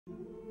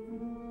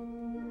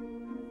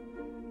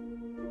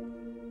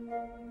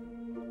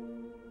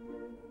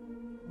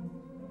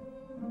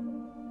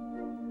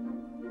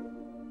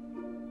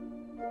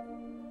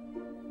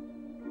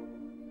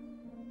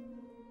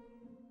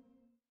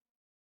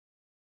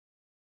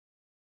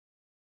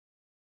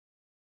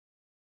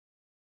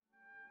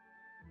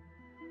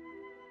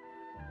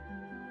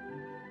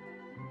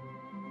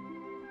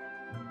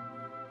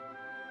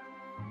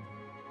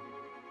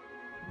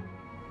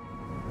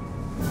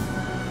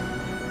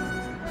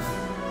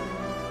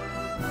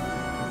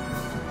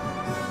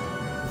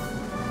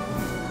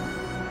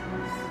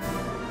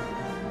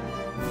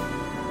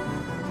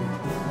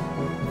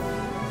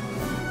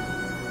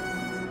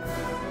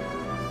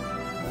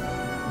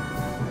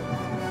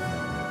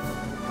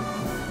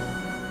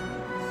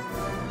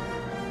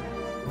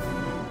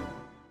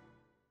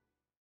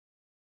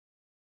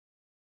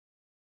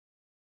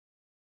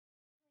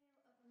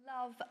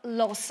Love,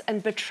 loss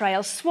and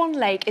betrayal, Swan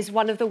Lake is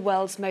one of the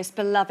world's most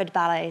beloved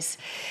ballets.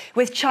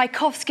 With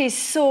Tchaikovsky's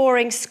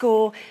soaring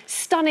score,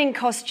 stunning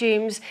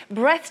costumes,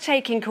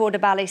 breathtaking corps de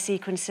ballet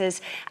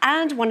sequences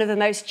and one of the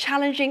most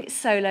challenging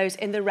solos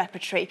in the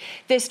repertory,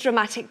 this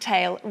dramatic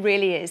tale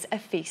really is a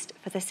feast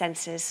for the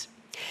senses.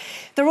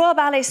 The Royal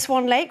Ballet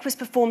Swan Lake was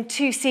performed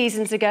 2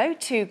 seasons ago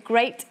to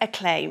great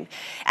acclaim.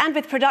 And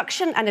with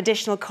production and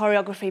additional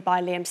choreography by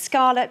Liam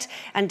Scarlett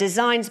and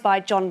designs by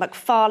John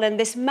McFarlane,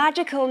 this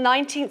magical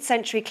 19th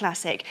century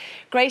classic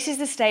graces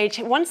the stage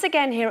once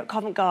again here at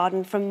Covent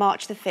Garden from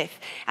March the 5th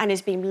and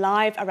is beamed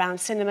live around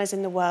cinemas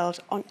in the world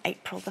on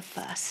April the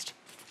 1st.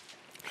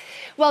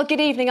 Well,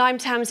 good evening, I'm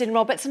Tamsin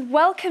Roberts and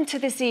welcome to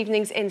this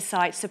evening's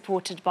Insight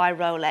supported by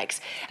Rolex.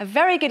 A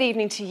very good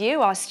evening to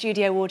you, our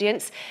studio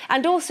audience,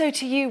 and also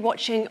to you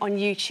watching on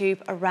YouTube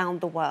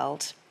around the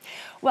world.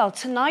 Well,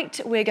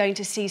 tonight we're going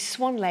to see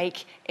Swan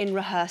Lake in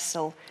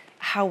rehearsal.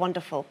 How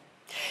wonderful.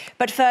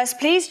 But first,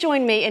 please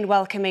join me in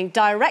welcoming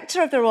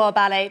Director of the Royal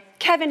Ballet,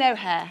 Kevin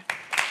O'Hare.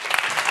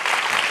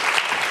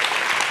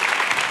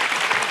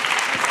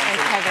 Hey,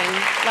 Kevin,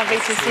 lovely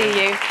to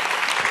see you.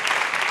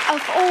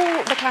 Of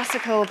all the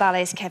classical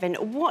ballets, Kevin,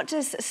 what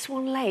does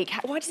Swan Lake,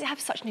 why does it have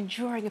such an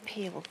enduring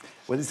appeal?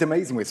 Well, it's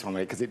amazing with Swan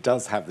Lake because it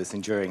does have this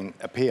enduring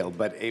appeal,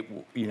 but it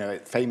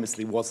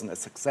famously wasn't a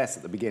success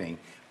at the beginning.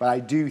 But I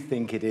do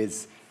think it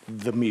is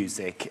the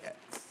music,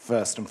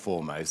 first and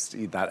foremost.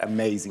 That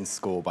amazing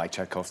score by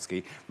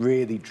Tchaikovsky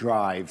really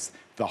drives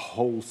the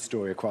whole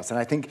story across. And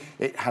I think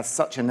it has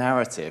such a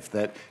narrative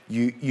that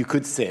you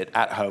could sit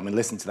at home and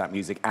listen to that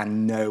music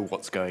and know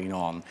what's going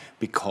on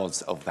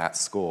because of that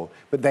score.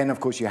 But then, of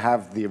course, you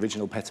have the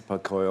original Petipa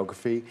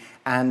choreography.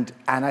 And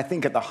I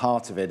think at the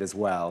heart of it as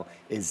well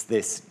is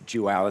this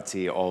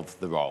duality of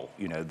the role,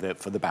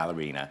 for the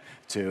ballerina,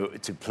 to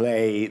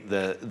play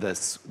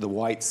the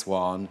white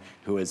swan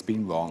who has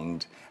been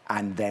wronged,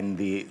 and then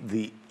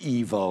the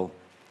evil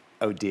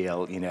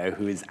Odile,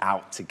 who is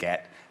out to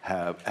get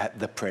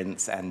the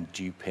prince and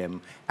dupe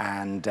him.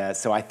 And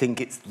so I think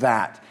it's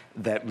that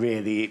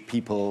really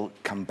people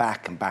come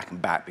back and back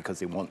and back because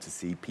they want to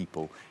see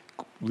people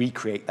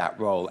recreate that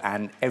role.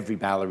 And every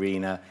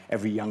ballerina,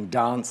 every young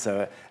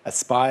dancer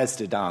aspires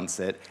to dance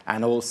it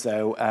and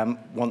also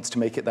wants to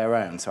make it their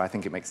own. So I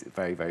think it makes it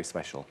very, very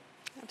special.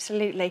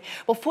 Absolutely.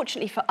 Well,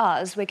 fortunately for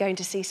us, we're going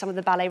to see some of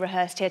the ballet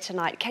rehearsed here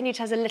tonight. Can you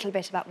tell us a little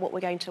bit about what we're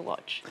going to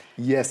watch?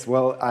 Yes,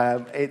 well,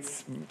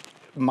 it's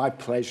my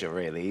pleasure,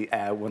 really.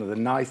 One of the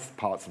nice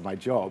parts of my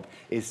job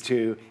is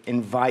to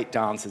invite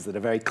dancers that are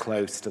very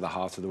close to the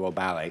heart of the Royal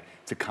Ballet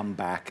to come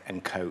back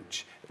and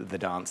coach the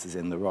dancers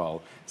in the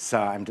role. So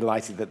I'm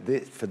delighted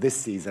that for this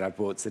season I've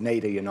brought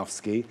Zinaida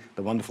Janowski,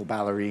 the wonderful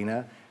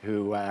ballerina,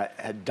 who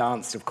had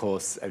danced, of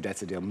course,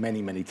 Odette Odile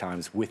many, many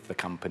times with the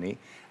company.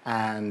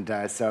 And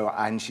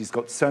she's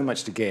got so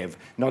much to give,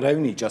 not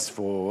only just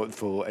for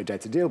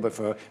Odette Odile, but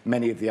for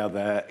many of the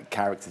other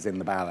characters in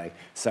the ballet.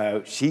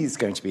 So she's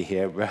going to be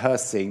here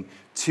rehearsing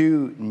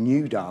 2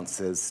 new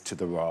dancers to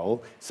the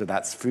role. So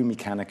that's Fumi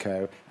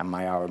Kaneko and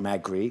Mayara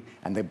Magri,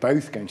 and they're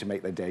both going to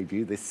make their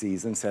debut this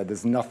season. So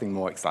there's nothing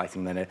more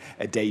exciting than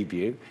a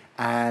debut.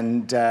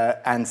 And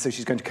so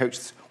she's going to coach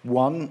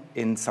one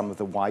in some of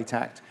the white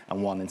act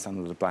and one in some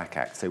of the black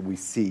act. So we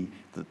see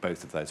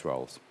both of those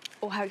roles.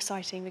 Oh, how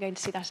exciting. We're going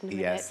to see that in a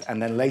minute. Yes,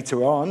 and then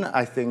later on,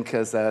 I think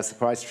as a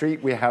surprise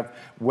treat, we have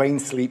Wayne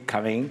Sleep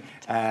coming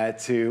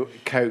to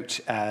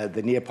coach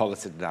the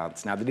Neapolitan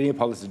dance. Now, the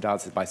Neapolitan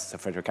dance is by Sir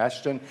Frederick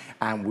Ashton,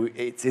 and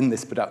it's in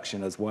this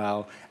production as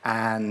well.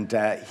 And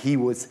he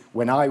was,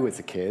 when I was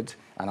a kid,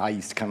 and I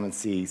used to come and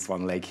see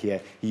Swan Lake here,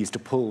 he used to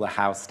pull the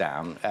house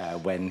down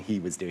when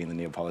he was doing the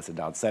Neapolitan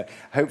dance. So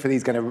hopefully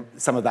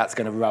some of that's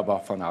going to rub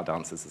off on our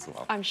dancers as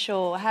well. I'm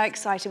sure. How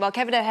exciting. Well,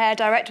 Kevin O'Hare,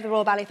 Director of the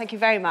Royal Ballet, thank you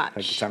very much.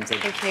 Thank you, Tamsin.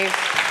 Thank you.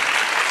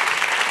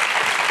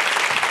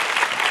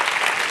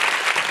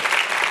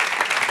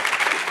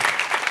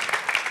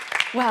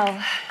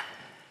 Well,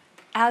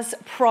 as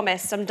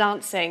promised, some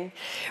dancing.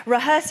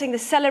 Rehearsing the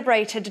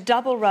celebrated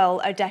double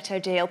role Odette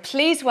Odile,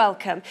 please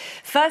welcome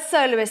first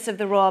soloists of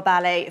the Royal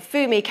Ballet,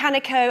 Fumi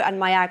Kaneko and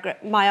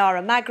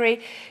Mayara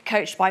Magri,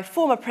 coached by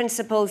former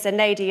principal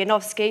Zinaida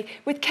Janowski,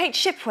 with Kate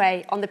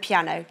Shipway on the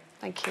piano.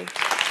 Thank you. Thank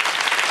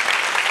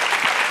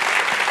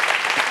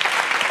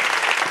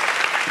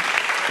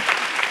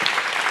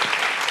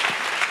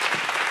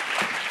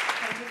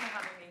you for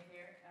having me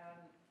here.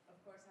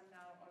 Of course, I'm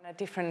now on a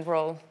different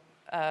role,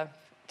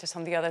 just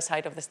on the other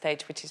side of the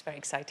stage, which is very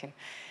exciting.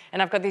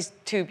 And I've got these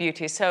 2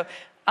 beauties. So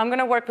I'm going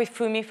to work with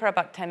Fumi for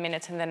about 10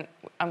 minutes, and then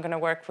I'm going to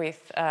work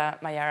with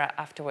Mayara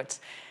afterwards.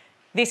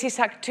 This is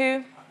Act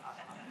 2.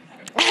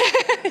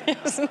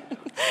 Yes.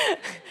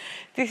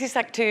 This is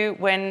Act 2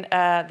 when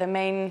the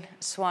main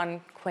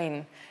Swan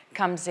Queen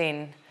comes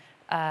in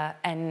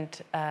and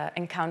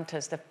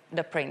encounters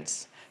the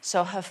prince.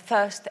 So her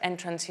first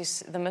entrance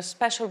is the most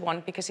special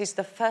one because it's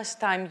the first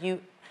time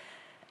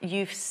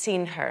you've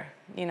seen her.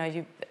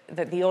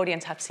 The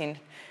audience have seen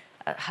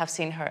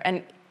her,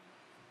 and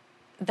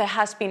there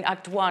has been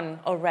Act 1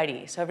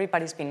 already, so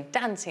everybody's been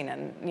dancing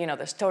and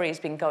the story's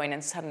been going,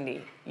 and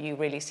suddenly you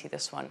really see the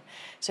swan.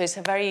 So it's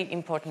a very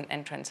important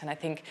entrance, and I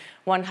think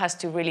one has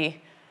to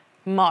really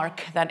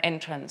mark that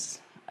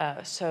entrance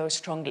so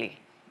strongly.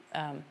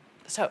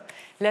 So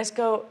let's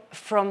go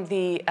from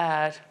the...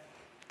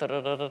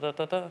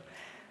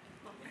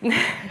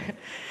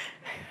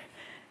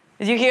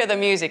 You hear the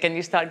music and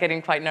you start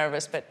getting quite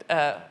nervous, but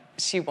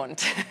she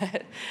won't.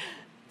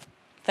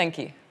 Thank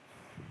you.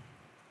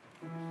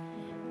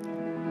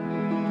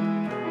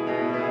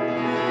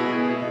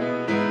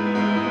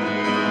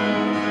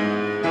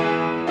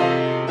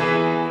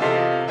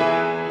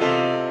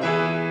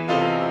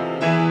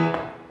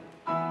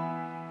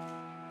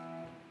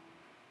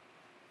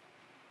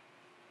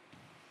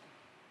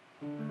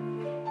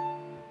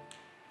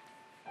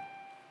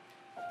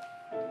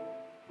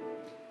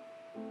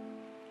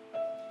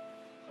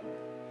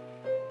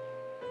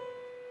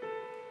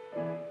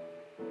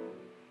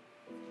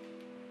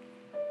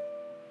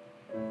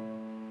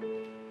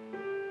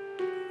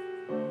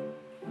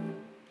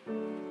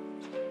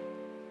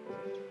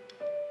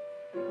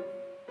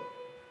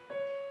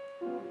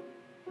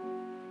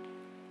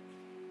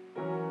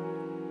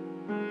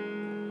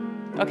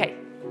 Okay,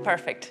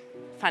 perfect,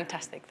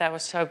 fantastic. That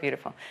was so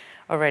beautiful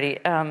already.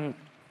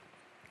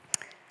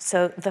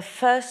 So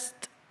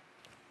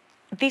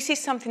this is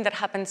something that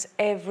happens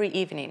every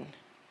evening,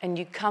 and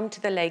you come to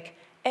the lake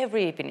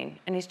every evening,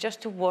 and it's just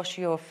to wash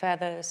your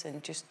feathers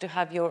and just to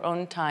have your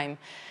own time.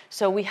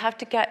 So we have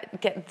to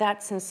get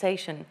that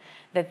sensation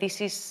that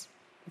this is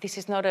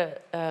not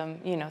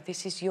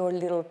this is your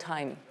little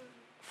time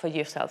for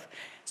yourself.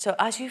 So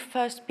as you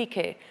first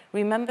pique,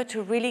 remember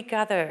to really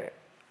gather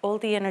all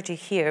the energy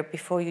here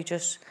before you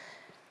just,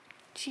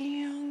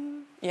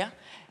 yeah,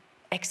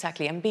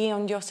 exactly, and be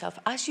on yourself.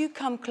 As you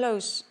come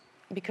close,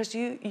 because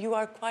you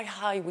are quite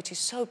high, which is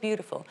so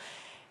beautiful,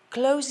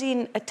 close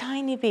in a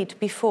tiny bit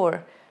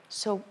before.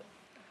 So,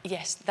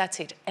 yes, that's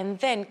it. And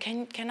then,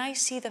 can I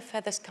see the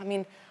feathers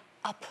coming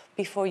up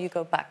before you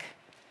go back?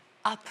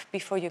 Up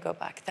before you go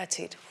back, that's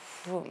it.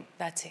 Boom,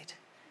 that's it,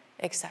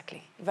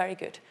 exactly, very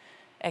good.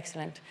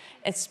 Excellent,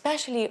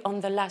 especially on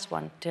the last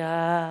one.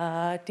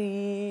 Da,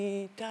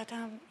 dee, da,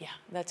 dum. Yeah,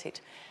 that's it.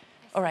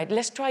 All right,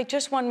 let's try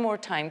just one more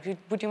time.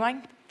 Would you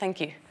mind? Thank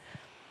you.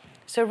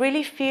 So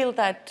really feel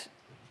that,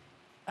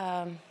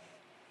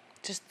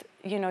 just,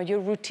 your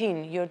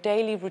routine, your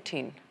daily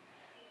routine.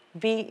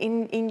 Be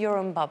in your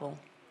own bubble.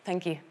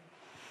 Thank you.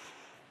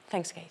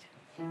 Thanks, Kate.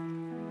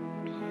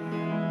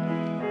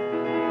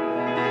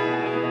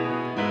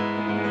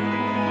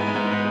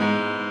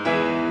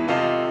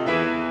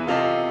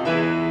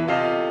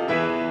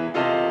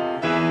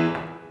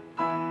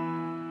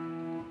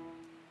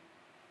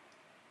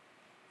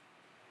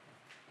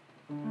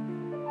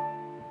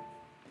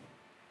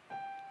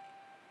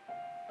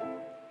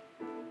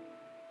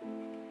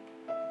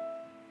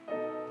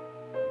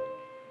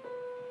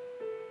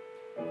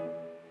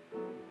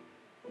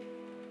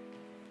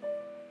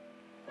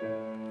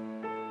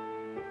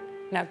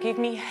 Now give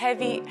me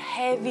heavy,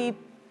 heavy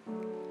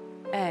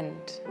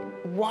end.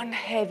 One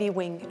heavy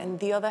wing and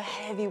the other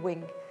heavy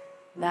wing.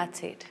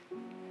 That's it.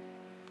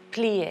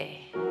 Plie.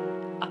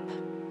 Up.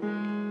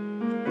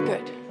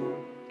 Good.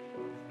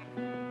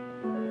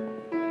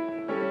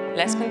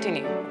 Let's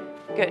continue.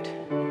 Good.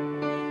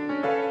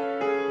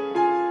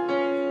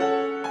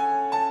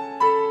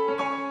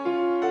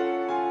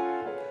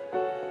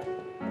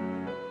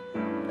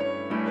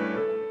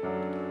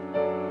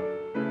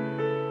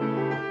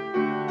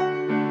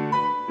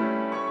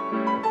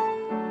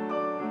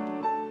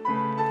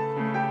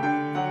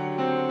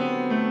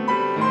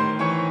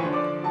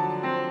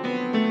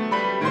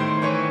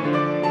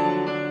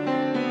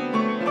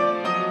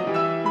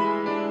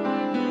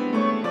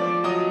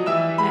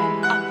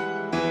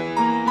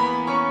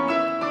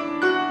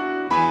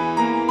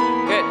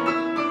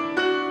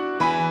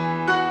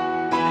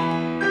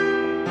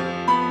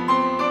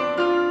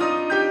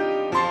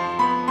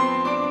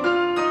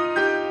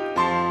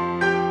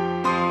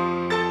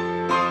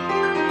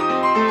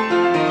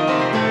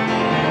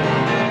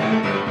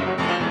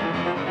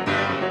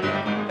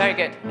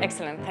 Very good,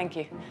 excellent, thank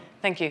you.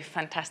 Thank you,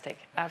 fantastic,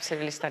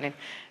 absolutely stunning.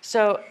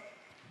 So,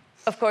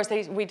 of course,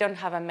 we don't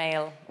have a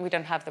male, we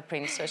don't have the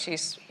prince, so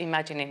she's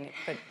imagining it,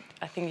 but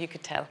I think you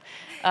could tell.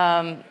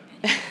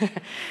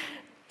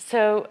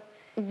 So,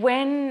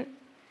 when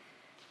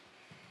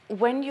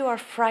you are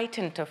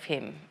frightened of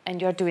him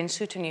and you're doing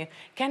soutenue,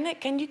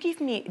 can you give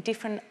me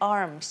different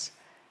arms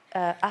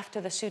after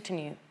the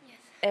soutenue?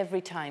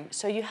 Every time.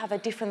 So you have a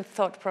different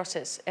thought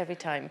process every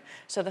time.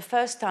 So the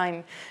first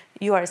time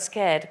you are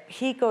scared,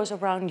 he goes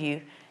around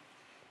you.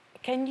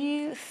 Can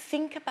you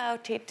think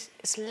about it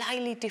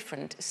slightly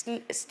different?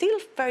 Still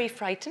very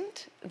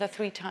frightened the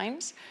 3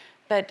 times,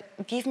 but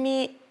give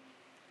me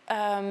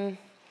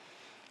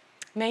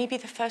maybe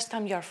the first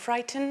time you're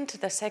frightened,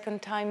 the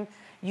second time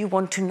you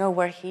want to know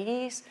where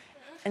he is.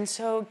 And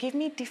so give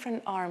me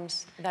different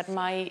arms that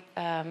might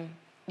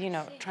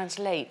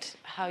translate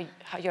how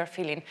you're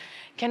feeling.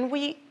 Can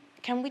we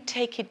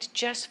take it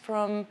just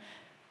from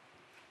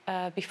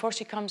before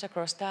she comes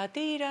across da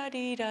dee da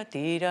dee da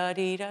dee da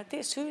dee da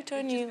dee,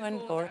 suitor new and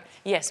boring.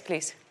 Yes,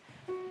 please.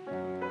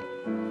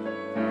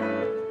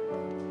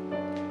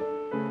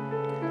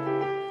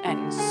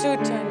 And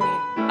suitor new.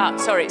 Ah,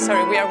 sorry,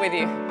 we are with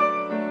you.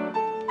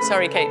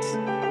 Sorry, Kate.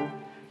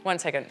 1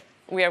 second.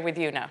 We are with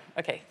you now.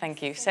 Okay,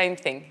 thank you. Same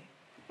thing.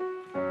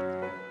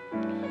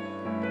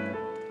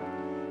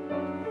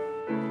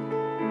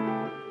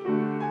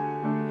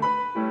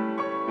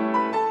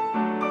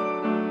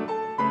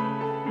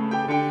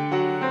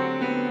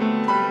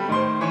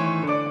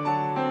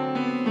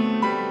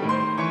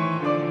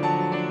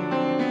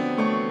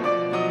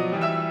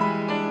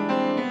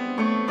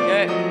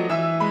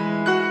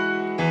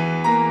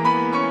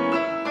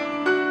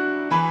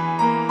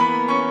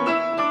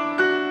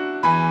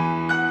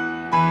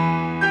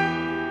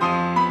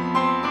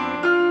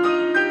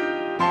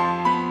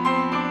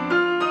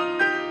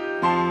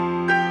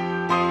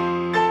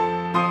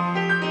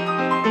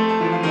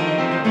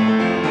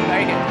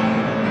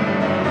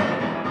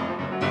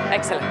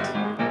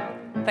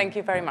 Excellent. Thank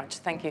you very much.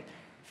 Thank you.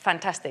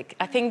 Fantastic.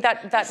 I think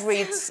that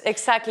reads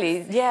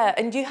exactly. Yeah,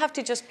 and you have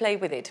to just play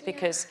with it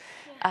because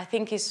I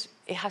think it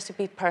has to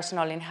be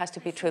personal and it has to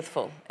be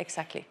truthful.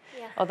 Exactly.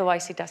 Yeah.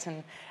 Otherwise, it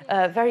doesn't.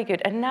 Very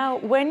good. And now,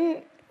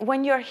 when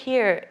you're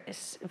here,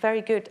 it's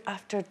very good.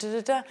 After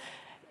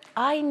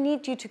I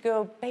need you to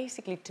go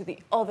basically to the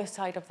other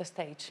side of the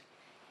stage.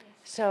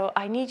 So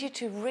I need you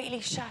to really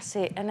chasse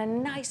and a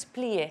nice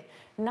plie,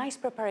 nice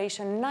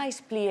preparation, nice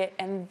plie,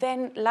 and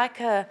then like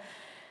a,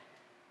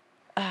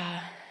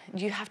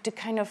 you have to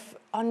kind of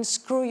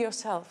unscrew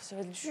yourself.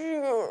 So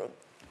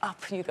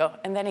up you go.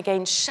 And then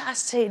again,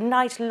 chasse,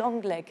 nice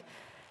long leg.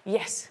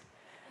 Yes.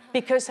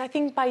 Because I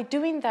think by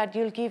doing that,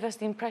 you'll give us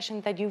the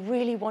impression that you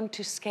really want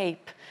to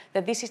escape,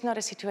 that this is not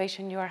a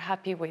situation you are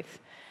happy with.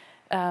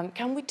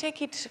 Can we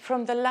take it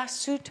from the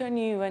last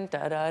soutenu and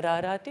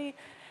da-da-da-da-dee?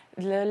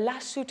 The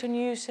last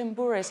soutenu and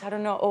bourres, I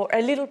don't know, or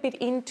a little bit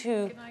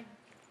into... Can I,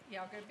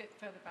 yeah, I'll go a bit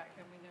further back,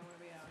 then we know where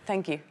we are.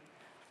 Thank you.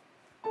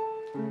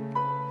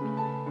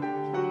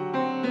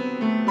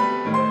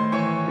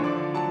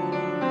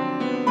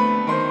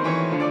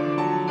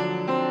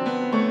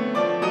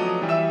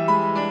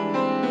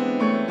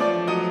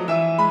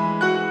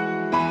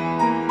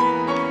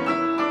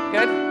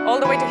 Good, all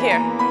the way to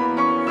here.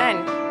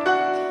 And,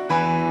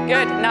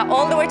 good, now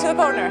all the way to the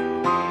corner.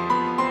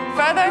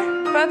 Further,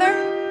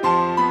 further.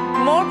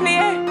 More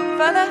plie,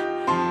 further.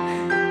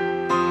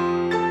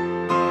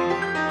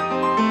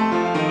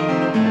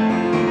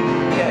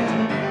 Good.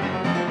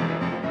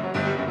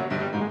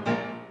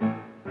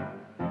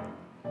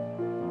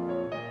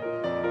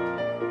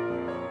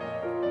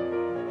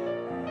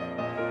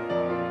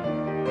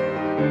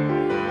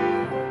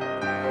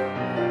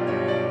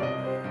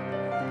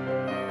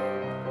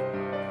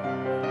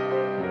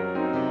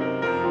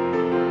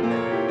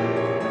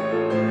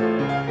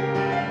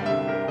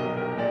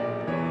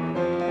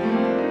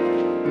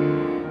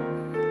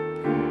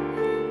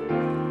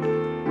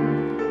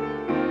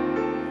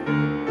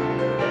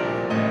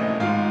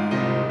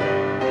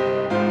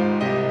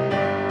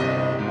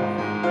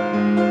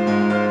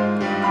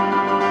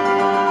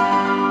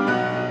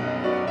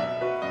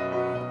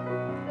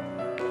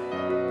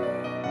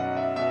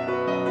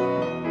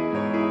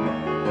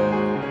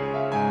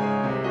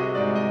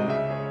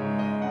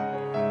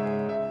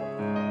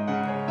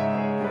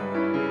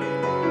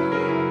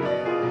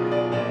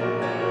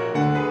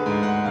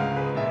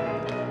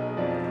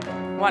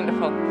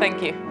 Wonderful,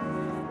 thank you.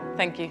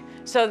 Thank you.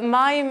 So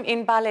mime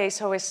in ballet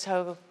is always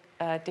so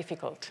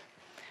difficult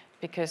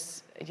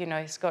because, you know,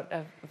 it's got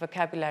a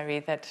vocabulary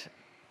that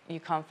you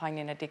can't find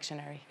in a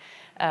dictionary.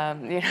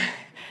 You know,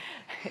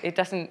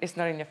 it's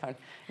not in your phone,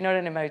 not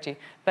an emoji.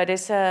 But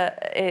it's,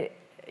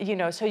 you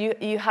know, so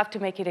you have to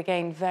make it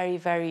again very,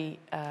 very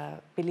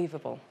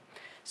believable.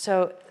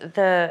 So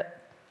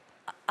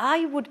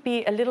I would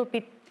be a little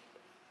bit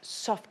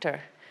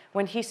softer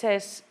when he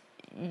says,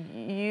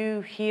 you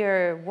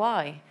hear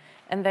why,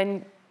 and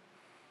then,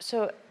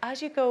 so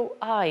as you go,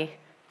 I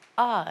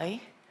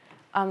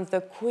am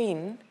the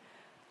queen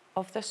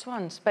of the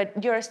swans,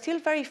 but you're still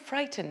very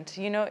frightened,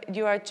 you know,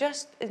 you are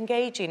just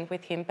engaging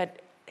with him,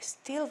 but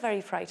still very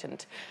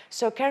frightened.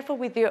 So careful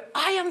with your,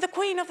 I am the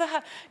queen of the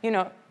house, you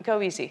know,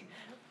 go easy.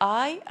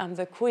 I am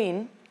the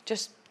queen,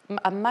 just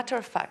a matter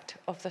of fact,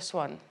 of the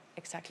swan,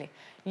 exactly.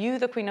 You,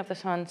 the queen of the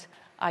swans,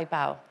 I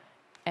bow.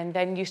 And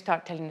then you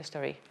start telling the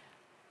story.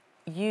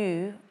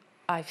 You,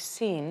 I've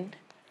seen,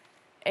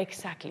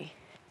 exactly.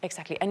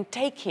 And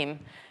take him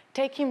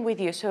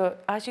with you. So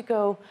as you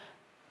go,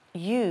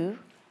 you,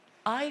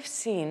 I've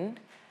seen,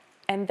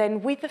 and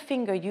then with the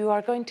finger, you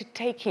are going to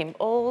take him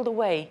all the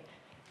way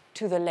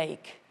to the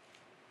lake,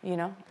 you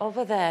know,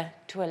 over there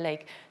to a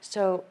lake.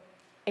 So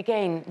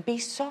again, be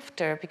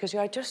softer because you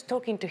are just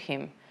talking to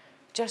him,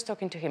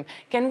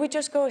 Can we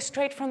just go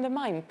straight from the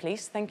mime,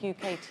 please? Thank you,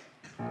 Kate.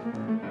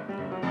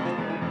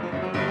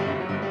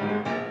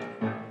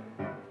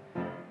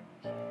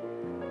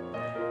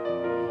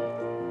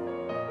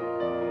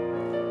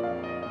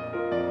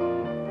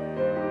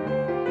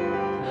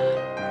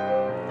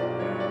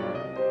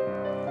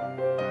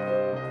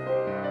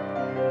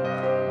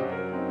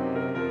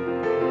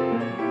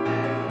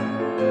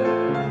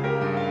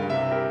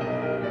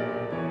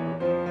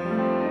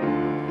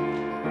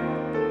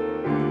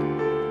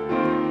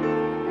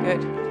 Good.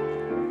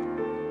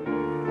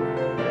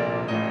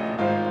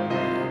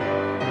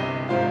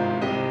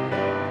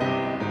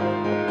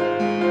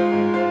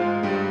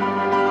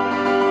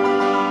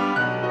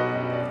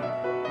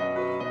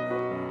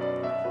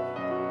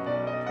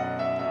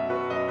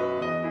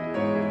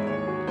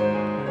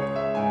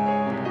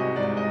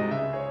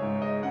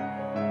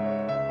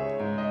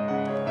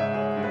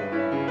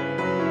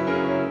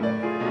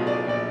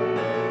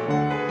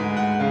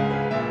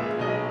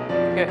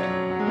 Good.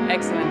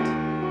 Excellent.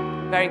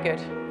 Very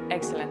good.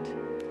 Excellent.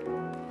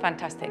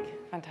 Fantastic.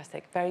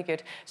 Fantastic. Very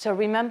good. So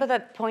remember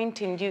that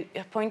pointing,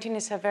 pointing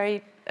is a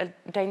very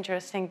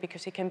dangerous thing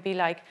because it can be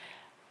like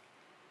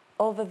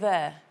over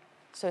there.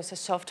 So it's a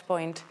soft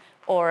point,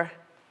 or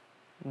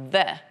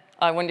there.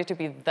 I want it to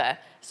be there.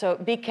 So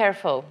be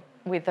careful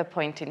with the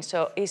pointing.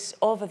 So it's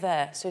over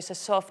there. So it's a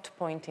soft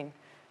pointing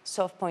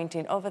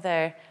over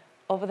there,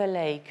 over the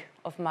lake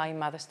of my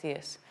mother's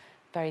tears.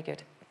 Very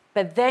good.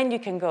 But then you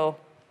can go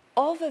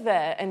over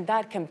there, and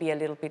that can be a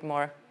little bit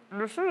more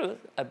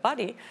a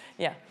body.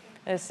 Yeah.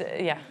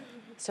 Yeah.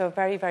 So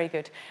very, very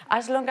good.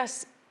 As long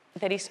as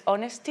there is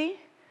honesty,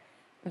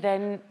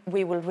 then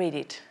we will read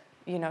it.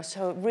 You know,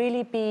 so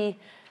really be,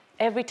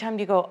 every time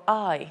you go,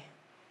 I,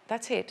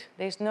 that's it.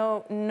 There's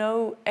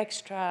no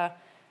extra,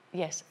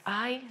 yes,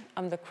 I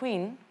am the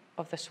queen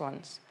of the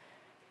swans.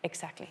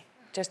 Exactly.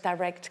 Just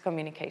direct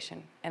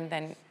communication. And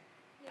then,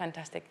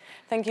 fantastic.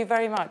 Thank you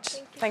very much.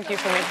 Thank you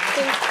for me.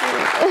 Thank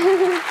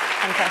you.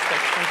 Fantastic.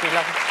 Thank you.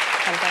 Love it.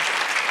 Fantastic.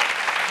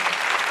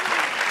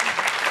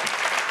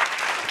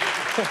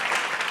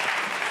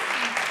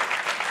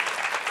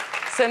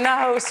 So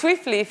now,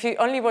 swiftly, if you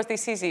only was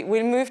this easy,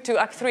 we'll move to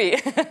Act 3.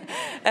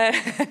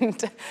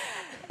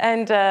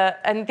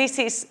 and this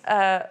is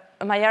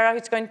Mayara,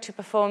 who's going to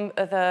perform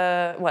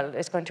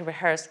is going to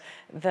rehearse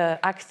the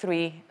Act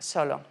 3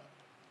 solo.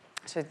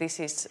 So this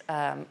is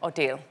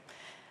Odile.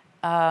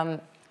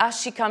 As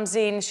she comes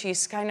in,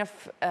 she's kind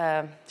of,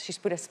 she's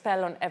put a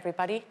spell on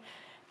everybody.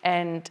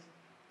 And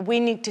we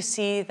need to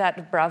see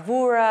that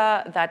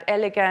bravura, that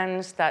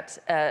elegance, that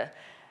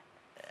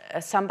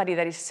somebody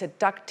that is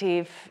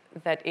seductive,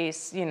 that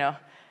is, you know,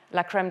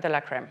 la creme de la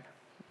creme,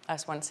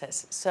 as one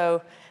says.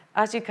 So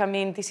as you come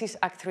in, this is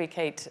Act 3,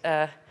 Kate,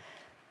 the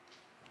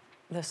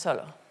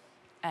solo.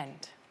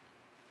 And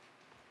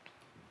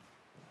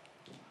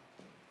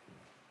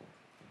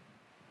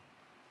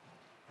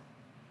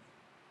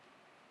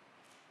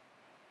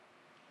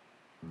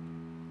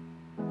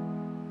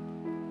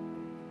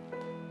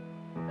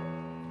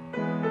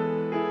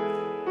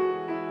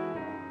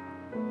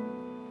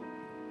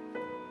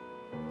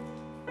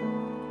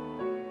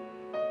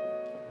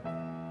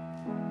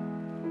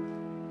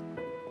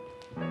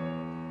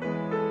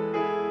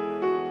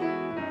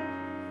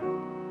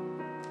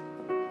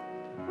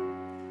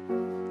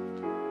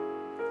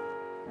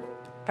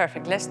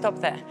perfect. Let's stop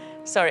there.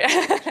 Sorry.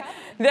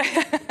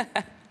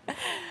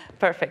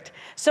 Perfect.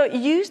 So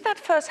use that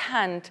first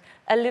hand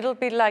a little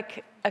bit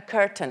like a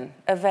curtain,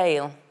 a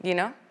veil, you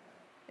know?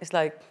 It's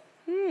like,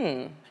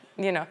 you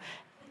know.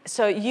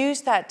 So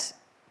use that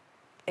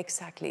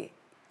exactly.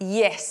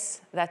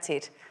 Yes, that's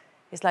it.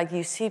 It's like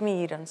you see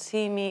me, you don't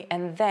see me,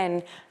 and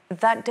then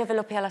that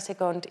développé à la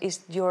seconde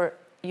is you're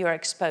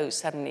exposed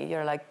suddenly.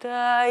 You're like,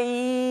 da,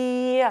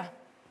 yeah,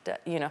 da,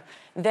 you know.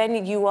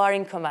 Then you are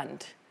in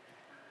command.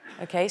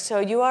 Okay, so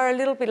you are a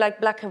little bit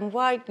like black and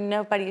white,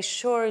 nobody is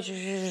sure.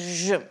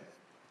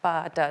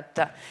 Ba, da,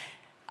 da.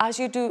 As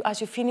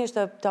you finish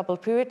the double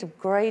period,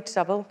 great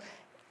double,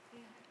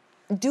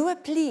 do a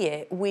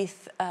plie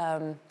with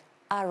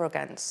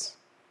arrogance,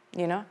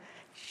 you know?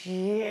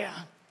 Yeah.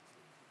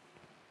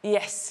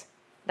 Yes,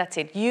 that's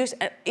it.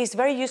 It's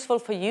very useful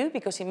for you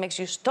because it makes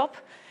you stop,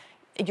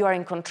 you are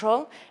in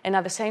control, and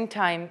at the same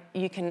time,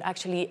 you can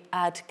actually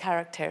add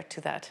character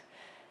to that,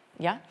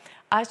 yeah?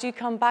 As you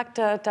come back,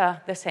 da, da,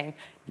 the same.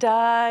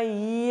 Da,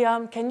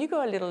 yum. Can you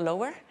go a little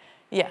lower?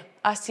 Yeah,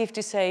 as if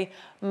to say,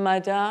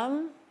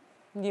 Madame,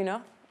 you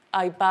know,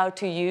 I bow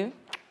to you,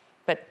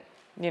 but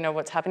you know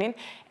what's happening.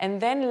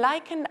 And then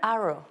like an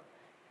arrow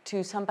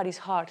to somebody's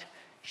heart,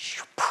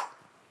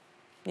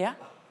 yeah?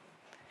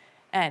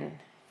 And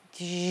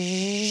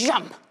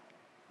jump.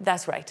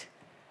 That's right.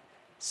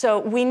 So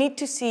we need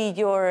to see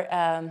your,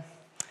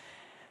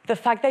 the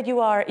fact that you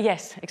are,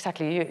 yes,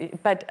 exactly,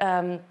 but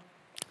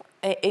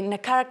in a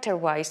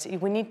character-wise,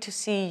 we need to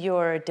see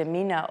your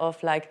demeanor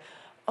of like,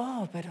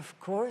 oh, but of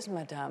course,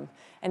 madame.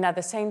 And at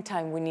the same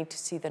time, we need to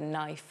see the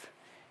knife.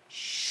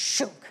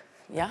 Shook,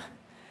 yeah?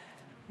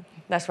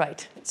 That's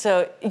right.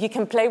 So you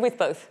can play with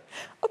both.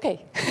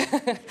 Okay.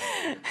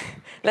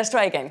 Let's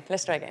try again.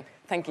 Let's try again.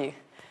 Thank you.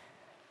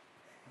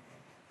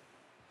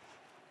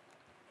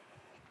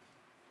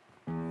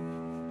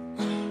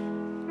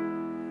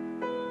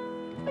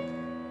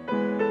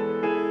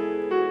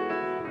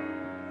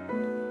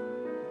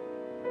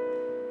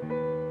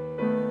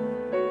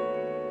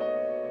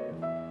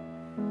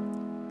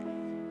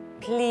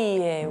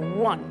 Plie,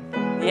 1,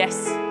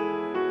 yes.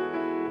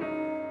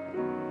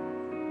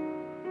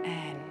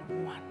 And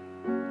 1.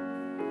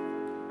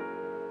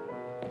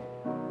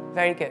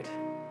 Very good.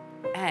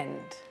 and.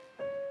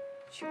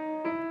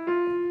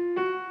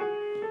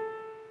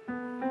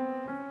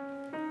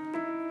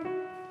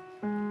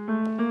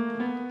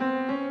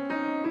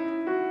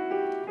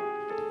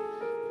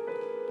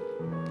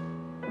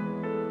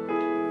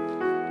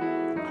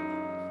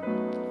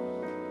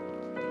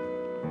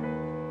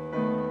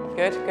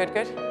 Good, good,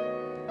 good.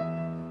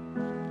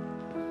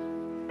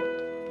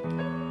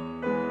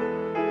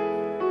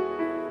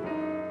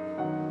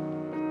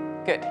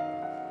 Good.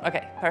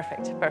 Okay,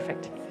 perfect,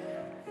 perfect.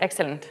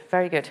 Excellent,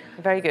 very good,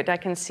 very good. I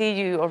can see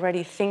you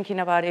already thinking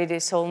about it.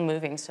 It's all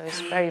moving, so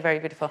it's very, very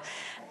beautiful.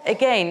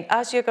 Again,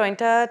 as you're going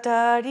da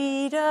da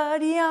dee da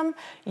dee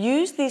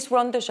use this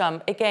rond de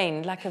jambe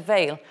again like a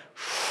veil.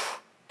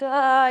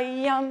 Da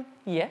yum.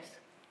 Yes.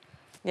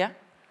 Yeah.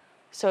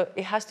 So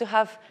it has to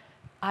have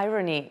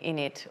irony in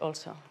it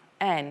also.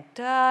 And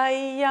da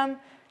yum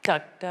da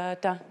da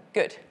da.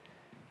 Good.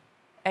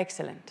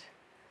 Excellent.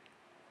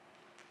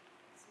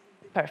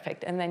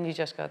 Perfect, and then you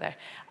just go there.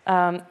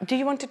 Do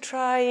you want to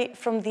try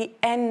from the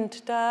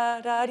end? Da,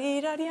 da,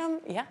 dee, da, dee,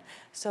 yeah,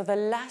 so the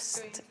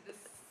last... Going to the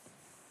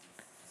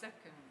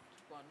second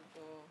one,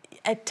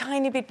 or...? A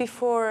tiny bit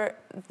before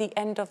the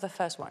end of the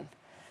first one.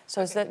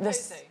 So okay, it's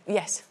this,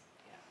 yes.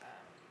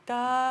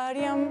 Da,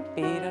 dee,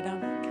 be, da,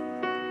 dum.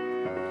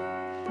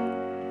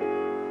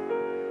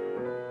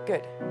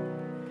 Good.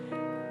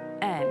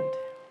 And,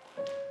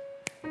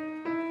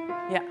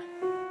 yeah.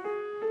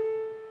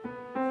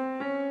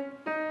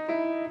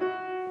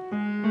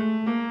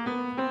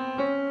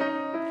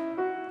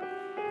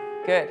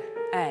 Good,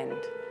 and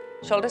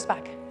shoulders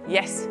back,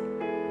 yes.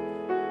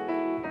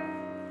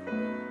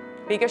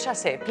 Bigger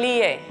chassé,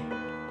 plié.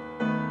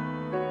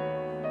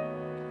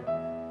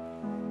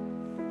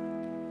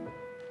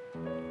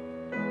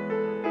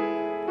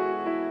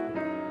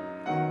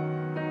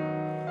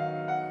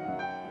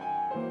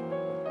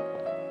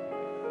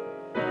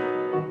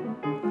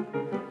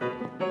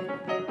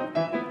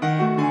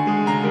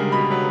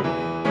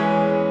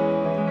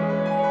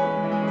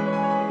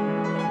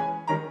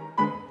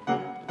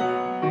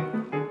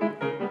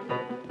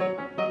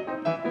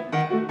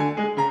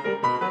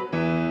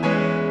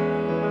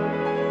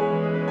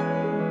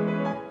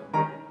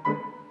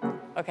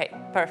 Okay,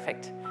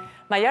 perfect.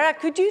 Mayara,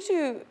 could you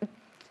do,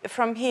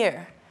 from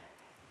here,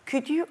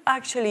 could you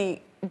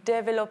actually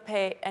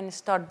développer and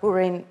start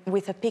bourrée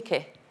with a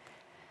piqué?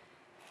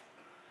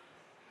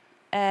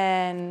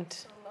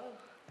 And,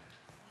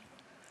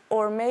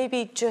 or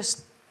maybe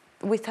just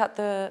without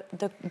the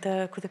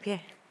coup de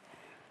pied.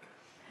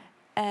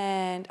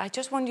 And I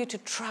just want you to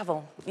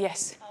travel,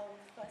 yes.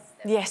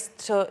 Yes,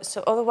 so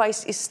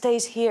otherwise it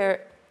stays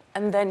here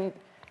and then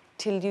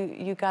till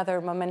you gather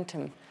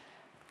momentum.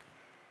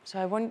 So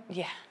I want,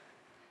 yeah.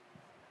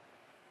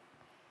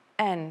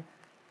 And,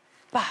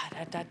 ba,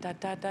 da, da, da,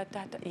 da, da,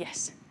 da,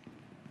 yes.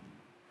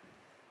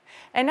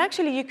 And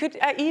actually, you could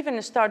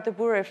even start the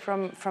bourrée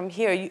from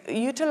here. You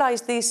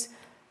utilize this,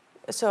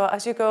 so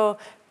as you go,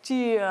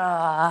 you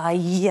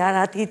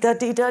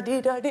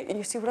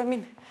see what I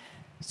mean?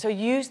 So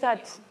use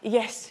that,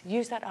 yes,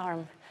 use that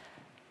arm.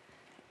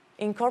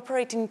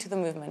 Incorporate into the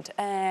movement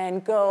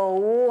and go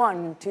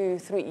 1, 2,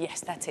 3.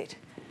 Yes, that's it.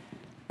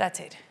 That's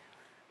it.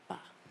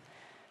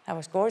 That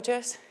was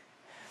gorgeous.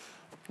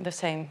 The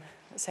same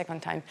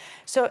second time.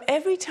 So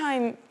every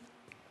time,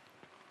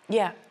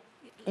 yeah,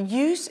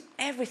 use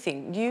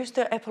everything. Use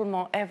the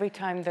épaulement every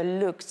time, the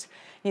looks.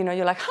 You know,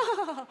 you're like,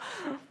 ha,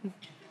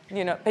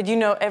 you know, but you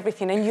know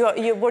everything.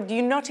 And what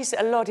you notice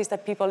a lot is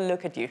that people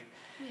look at you.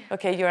 Yeah.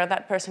 Okay, you're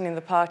that person in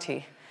the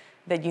party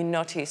that you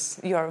notice.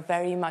 You're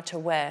very much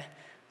aware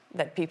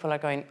that people are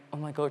going, oh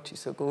my God, she's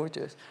so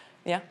gorgeous.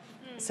 Yeah?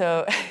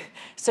 So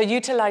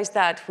utilize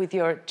that with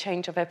your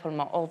change of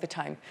épaulement all the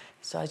time.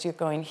 So as you're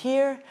going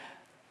here,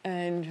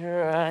 and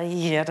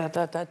yeah, da,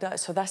 da, da, da.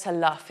 So that's a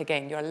laugh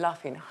again. You're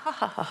laughing, ha,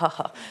 ha, ha, ha,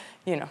 ha.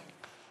 You know.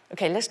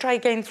 Okay, let's try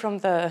again from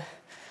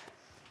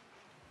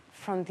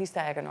this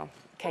diagonal.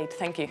 Kate,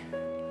 thank you.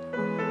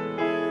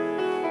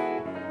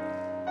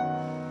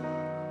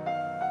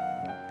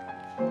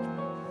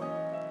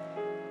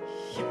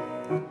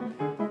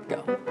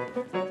 Go.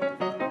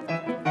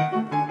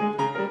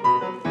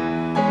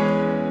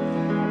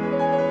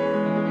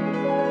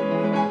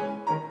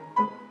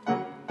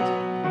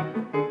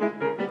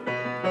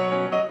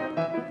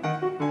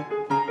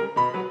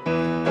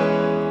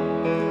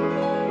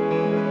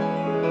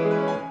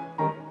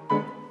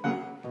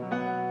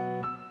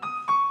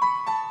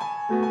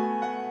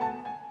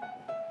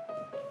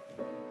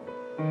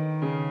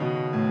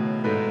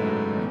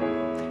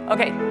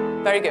 Okay,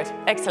 very good,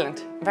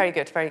 excellent, very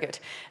good, very good.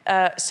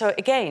 So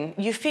again,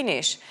 you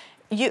finish.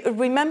 You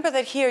remember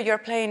that here you're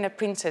playing a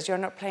princess, you're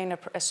not playing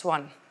a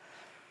swan.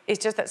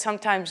 It's just that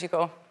sometimes you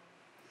go,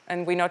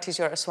 and we notice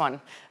you're a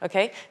swan,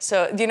 okay?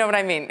 So do you know what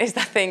I mean? It's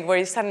that thing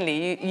where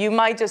suddenly you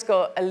might just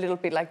go a little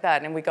bit like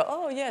that, and we go,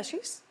 oh yeah,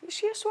 is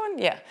she a swan?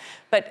 Yeah,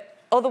 but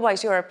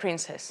otherwise you're a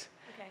princess.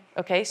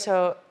 Okay,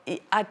 so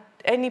at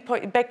any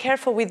point, be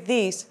careful with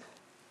these,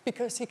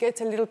 because it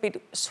gets a little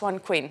bit swan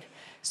queen.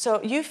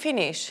 So you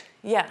finish,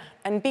 yeah,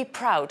 and be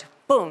proud,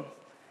 boom,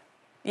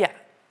 yeah.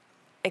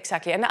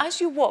 Exactly. And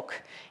as you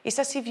walk, it's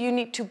as if you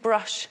need to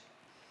brush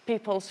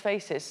people's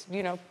faces,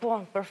 you know,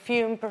 boom,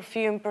 perfume,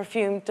 perfume,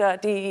 perfume,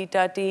 da-dee,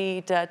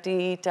 da-dee,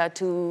 da-dee, da,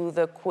 to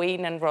the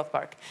Queen and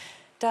Rothbard.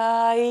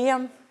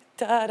 Da-yum,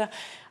 da-da.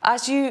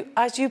 As you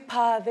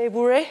pas de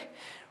bourrée,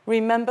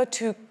 remember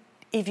to,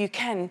 if you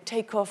can,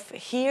 take off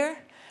here,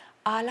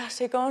 à la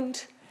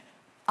seconde,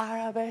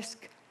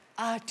 arabesque,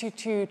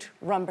 attitude,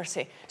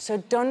 renversé. So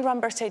don't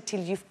renversé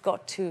till you've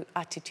got to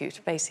attitude,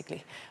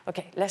 basically.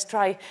 Okay, let's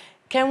try.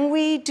 Can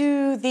we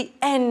do the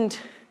end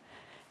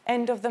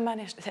of the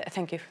manège?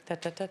 Thank you. Da,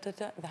 da, da, da,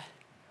 da, da.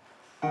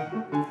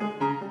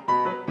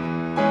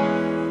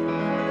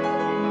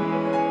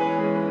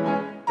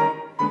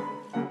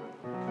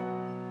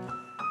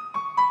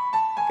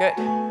 Good.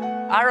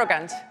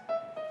 Arrogant.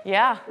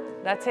 Yeah,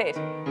 that's it.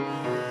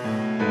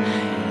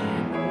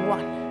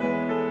 One.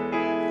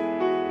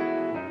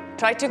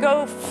 Try to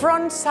go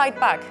front, side,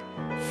 back.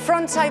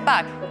 Front, side,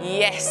 back.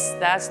 Yes,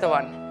 that's the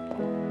one.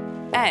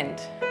 And.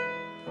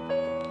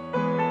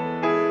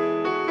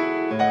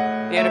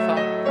 Beautiful.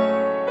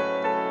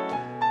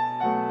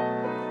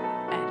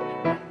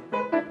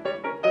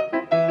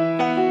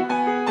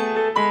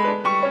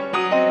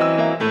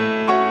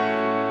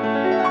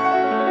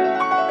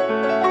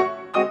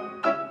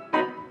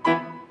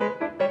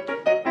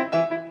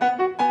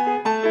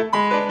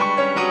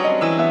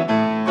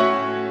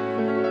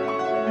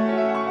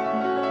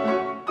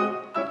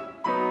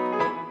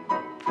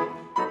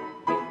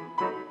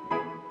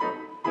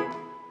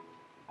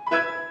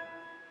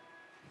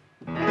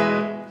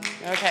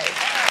 Okay.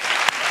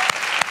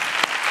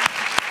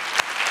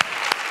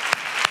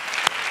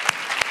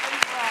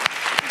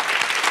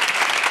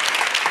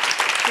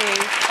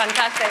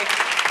 Fantastic.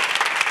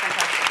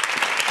 Fantastic.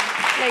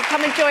 No,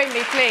 come and join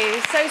me,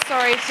 please. So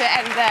sorry to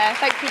end there.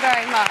 Thank you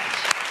very much.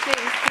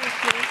 Please, please,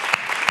 please.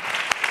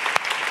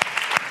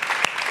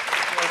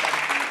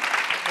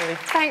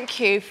 Thank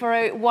you for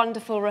a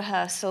wonderful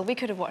rehearsal. We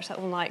could have watched that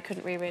all night,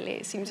 couldn't we, really?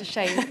 It seems a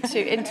shame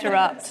to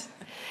interrupt.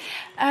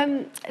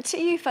 To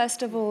you,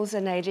 first of all,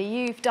 Zenaida,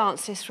 you've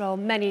danced this role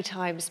many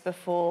times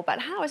before, but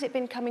how has it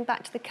been coming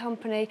back to the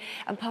company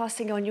and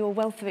passing on your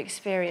wealth of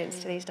experience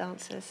to these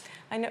dancers?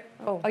 I know.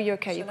 Oh, you're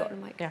okay, you've got the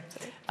mic. Yeah.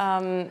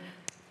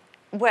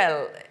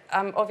 Well,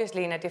 I'm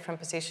obviously in a different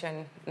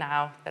position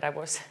now that I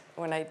was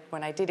when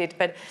I did it,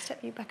 but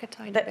step you back a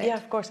tiny bit. Yeah,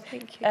 of course.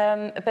 Thank you.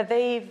 But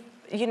they've,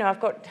 you know,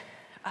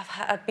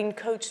 I've been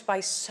coached by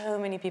so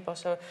many people.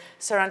 So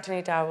Sir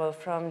Anthony Dowell,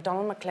 from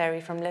Donald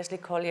McClary, from Leslie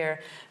Collier,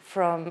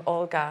 from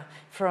Olga,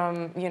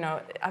 from, you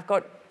know, I've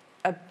got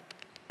a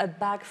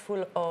bag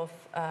full of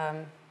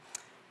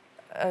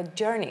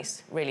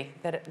journeys, really,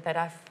 that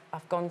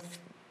I've gone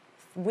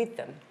with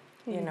them,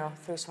 you know,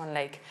 through Swan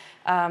Lake.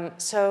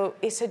 So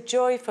it's a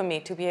joy for me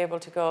to be able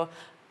to go,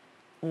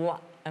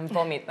 what, and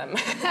vomit them.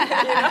 Is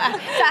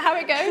that how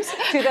it goes?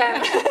 To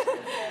them.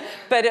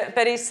 But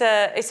it's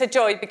a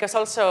joy because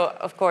also,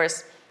 of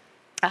course,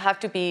 I have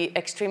to be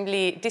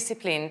extremely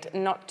disciplined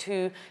not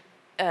to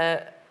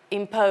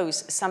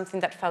impose something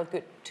that felt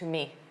good to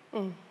me.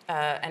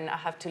 And I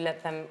have to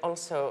let them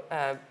also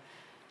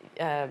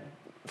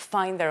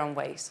find their own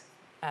ways.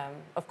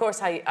 Of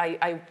course,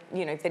 I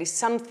you know, if there is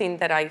something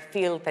that I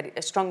feel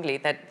that strongly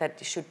that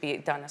should be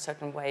done a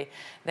certain way,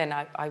 then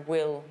I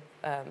will,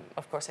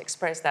 of course,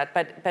 express that.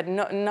 But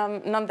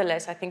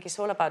nonetheless, I think it's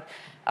all about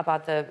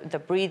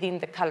the breathing,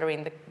 the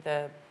coloring,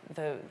 the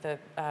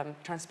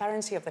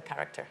transparency of the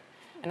character.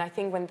 And I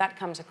think when that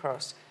comes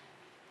across,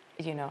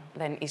 you know,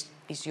 then is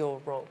your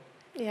role.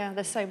 Yeah,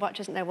 there's so much,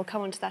 isn't there? We'll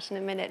come on to that in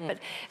a minute. But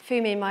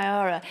Fumi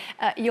Mayara,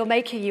 you're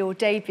making your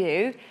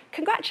debut.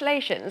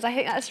 Congratulations. I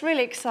think that's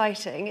really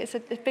exciting. It's a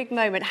big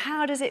moment.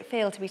 How does it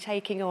feel to be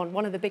taking on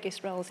one of the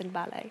biggest roles in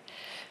ballet?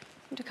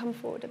 Want to come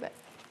forward a bit?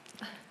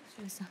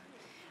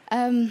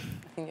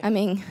 I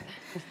mean,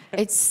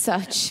 it's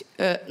such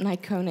an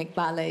iconic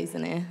ballet,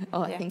 isn't it?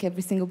 Oh, I think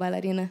every single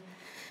ballerina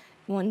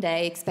one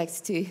day expects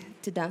to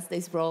dance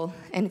this role.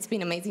 And it's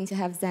been amazing to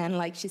have Zen.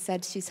 Like she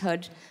said, she's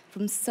heard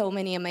from so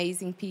many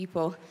amazing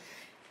people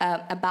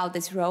about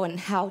this role and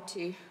how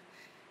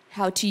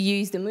to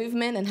use the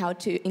movement and how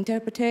to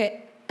interpret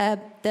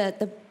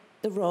the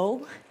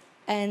role.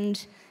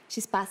 And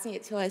she's passing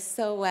it to us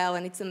so well,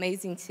 and it's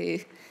amazing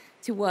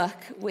to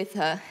work with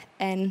her.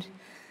 And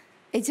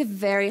it's a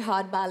very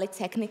hard ballet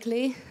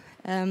technically,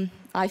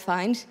 I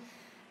find.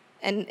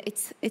 And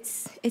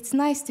it's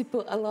nice to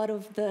put a lot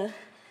of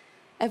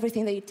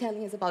everything that you're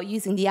telling us about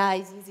using the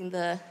eyes, using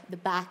the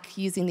back,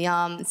 using the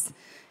arms,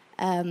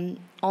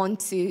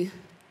 onto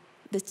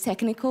the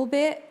technical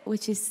bit,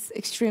 which is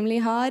extremely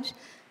hard.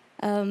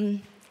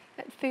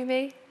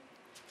 Fumi,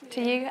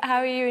 to you, how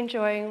are you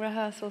enjoying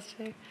rehearsals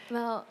too?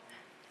 Well,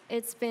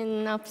 it's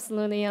been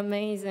absolutely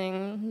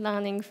amazing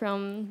learning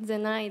from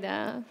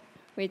Zenaida,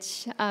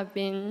 which I've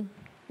been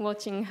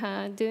watching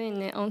her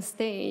doing it on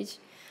stage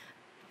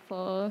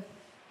for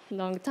a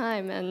long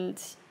time. And,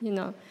 you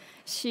know,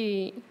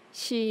 she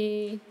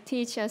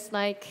teaches us,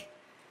 like,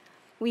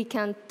 we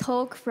can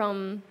talk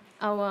from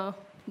our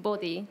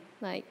body,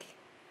 like,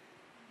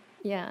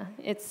 yeah,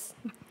 it's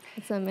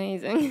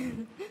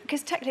amazing.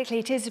 Because technically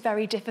it is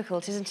very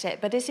difficult, isn't it?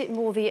 But is it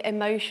more the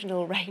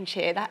emotional range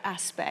here, that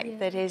aspect,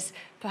 that is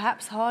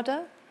perhaps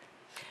harder?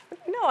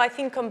 No, I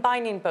think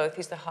combining both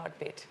is the hard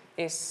bit.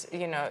 Is,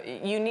 you know,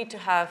 you need to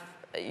have,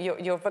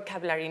 your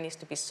vocabulary needs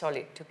to be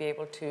solid to be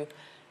able to,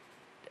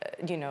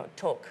 you know,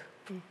 talk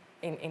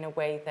in a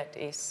way that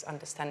is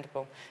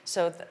understandable.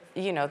 So,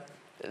 you know,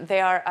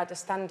 they are at a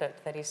standard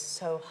that is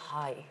so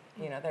high.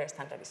 You know, their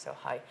standard is so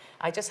high.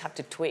 I just have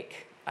to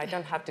tweak. I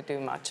don't have to do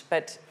much.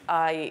 But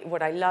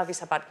what I love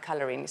is about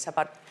coloring. It's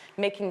about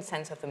making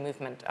sense of the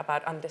movement,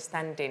 about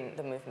understanding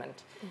the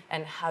movement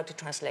and how to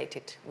translate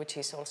it, which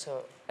is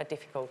also a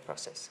difficult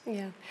process.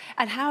 Yeah.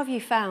 And how have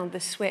you found the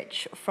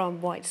switch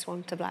from White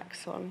Swan to Black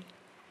Swan?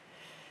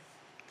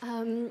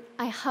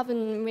 I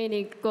haven't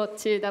really got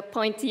to that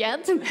point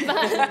yet,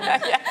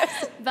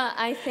 but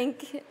I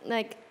think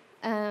like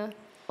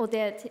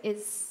Odette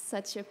is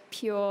such a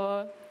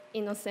pure,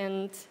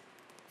 innocent,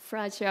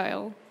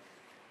 fragile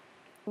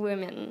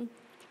woman.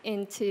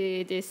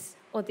 Into this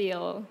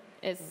ordeal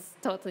is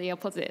totally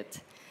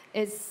opposite.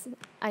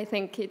 I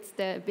think it's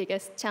the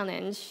biggest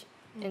challenge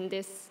in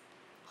this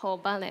whole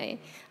ballet,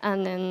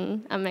 and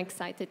then I'm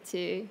excited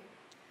to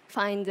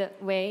find a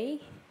way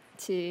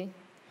to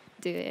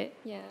do it.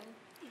 Yeah.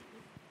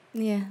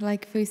 Yeah,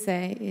 like Fu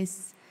say,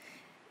 it's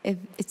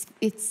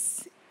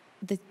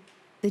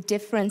the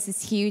difference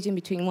is huge in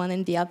between one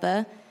and the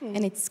other,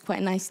 and it's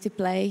quite nice to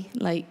play,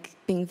 like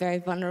being very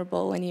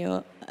vulnerable when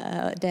you're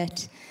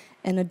Odette,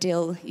 and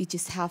Odile, you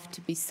just have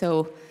to be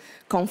so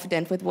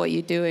confident with what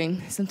you're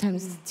doing.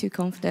 Sometimes too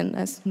confident.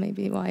 That's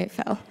maybe why it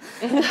fell.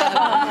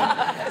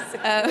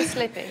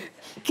 Slipping.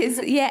 Because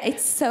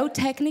it's so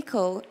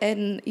technical,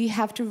 and you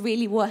have to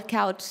really work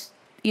out,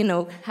 you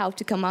know, how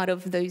to come out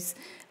of those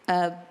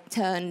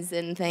turns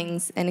and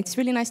things. And it's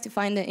really nice to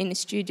find it in the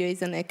studio,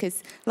 isn't it?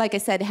 Because, like I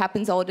said, it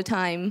happens all the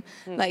time.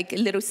 Like a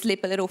little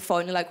slip, a little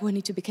fall, you're like, oh, I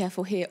need to be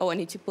careful here. Oh, I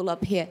need to pull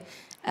up here.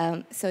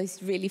 So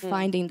it's really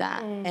finding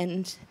that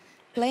and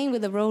playing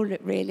with the role,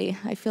 really.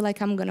 I feel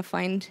like I'm going to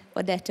find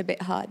Odette a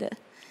bit harder.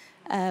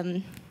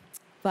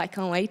 But I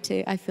can't wait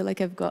to. I feel like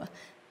I've got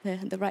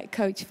the right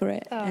coach for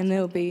it. And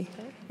it'll be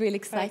really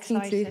exciting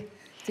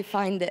to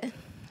find it.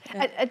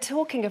 Yeah. And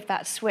talking of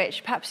that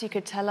switch, perhaps you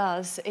could tell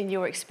us, in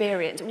your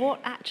experience, what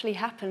actually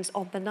happens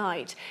on the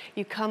night?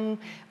 You come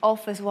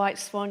off as White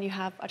Swan, you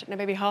have, I don't know,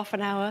 maybe half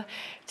an hour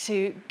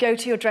to go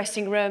to your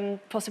dressing room,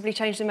 possibly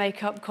change the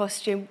makeup,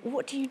 costume.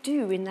 What do you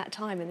do in that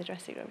time in the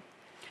dressing room?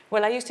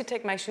 Well, I used to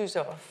take my shoes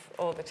off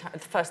all the time. The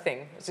first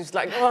thing was just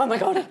like, oh my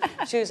God,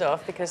 shoes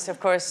off, because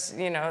of course,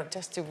 you know,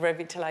 just to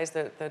revitalize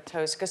the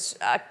toes. Because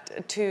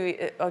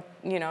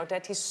you know,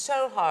 that is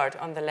so hard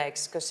on the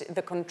legs, because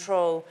the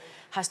control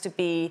has to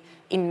be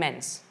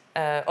immense.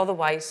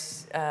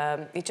 Otherwise,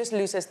 it just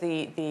loses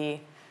the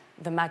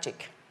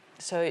magic.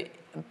 So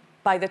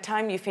by the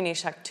time you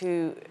finish Act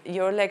 2,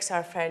 your legs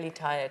are fairly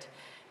tired.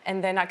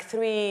 And then Act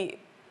 3,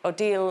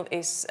 Odile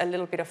is a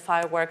little bit of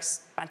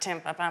fireworks,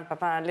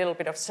 a little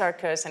bit of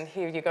circus, and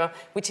here you go,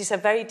 which is a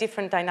very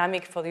different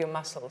dynamic for your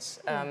muscles.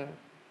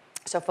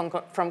 So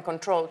from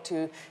control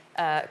to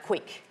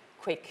quick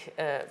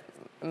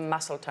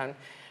muscle tone.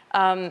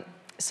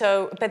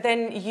 But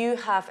then you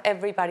have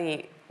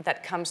everybody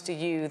that comes to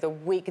you, the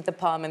wig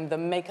department, the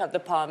makeup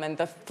department,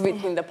 the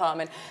fitting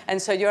department, and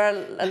so you're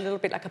a little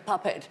bit like a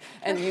puppet,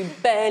 and you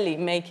barely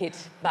make it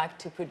back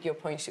to put your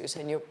point shoes,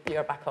 and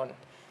you're back on.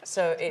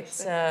 So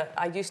it's,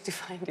 I used to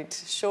find it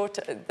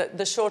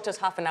the shortest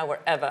half an hour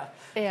ever.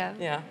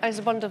 Yeah. It's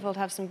wonderful to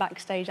have some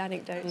backstage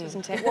anecdotes,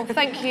 isn't it? Well,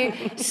 thank you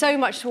so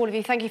much to all of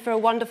you. Thank you for a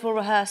wonderful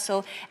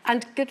rehearsal,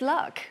 and good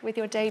luck with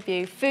your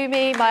debut.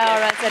 Fumi,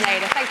 Mayara,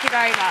 Zenaida, thank you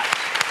very much.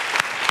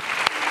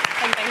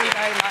 Thank you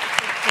very much.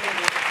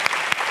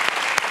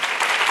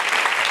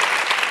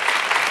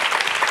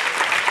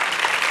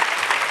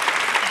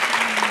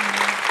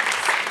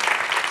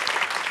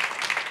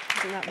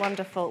 Isn't that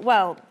wonderful?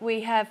 Well,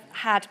 we have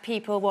had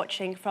people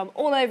watching from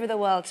all over the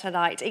world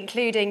tonight,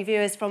 including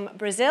viewers from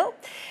Brazil,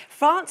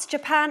 France,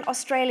 Japan,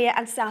 Australia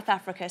and South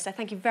Africa. So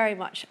thank you very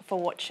much for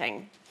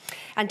watching.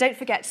 And don't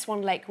forget,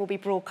 Swan Lake will be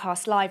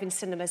broadcast live in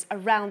cinemas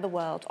around the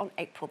world on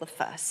April the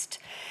 1st.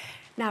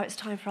 Now it's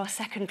time for our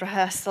second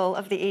rehearsal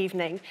of the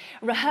evening.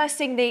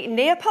 Rehearsing the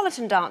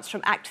Neapolitan dance from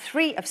Act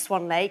 3 of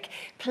Swan Lake,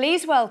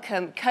 please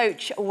welcome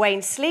Coach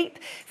Wayne Sleep,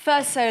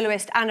 first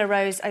soloist Anna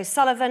Rose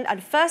O'Sullivan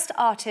and first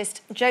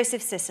artist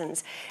Joseph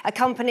Sissons,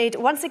 accompanied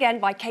once again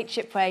by Kate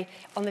Shipway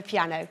on the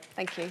piano.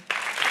 Thank you.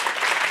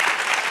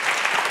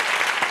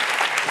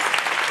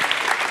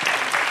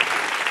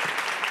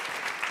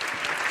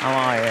 How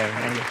are you?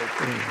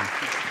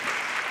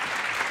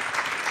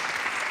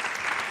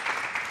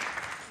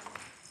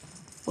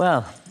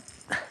 Well,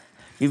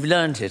 you've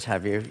learned it,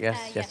 have you?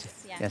 Yes.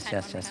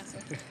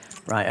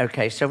 Right,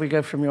 okay, shall we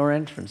go from your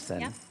entrance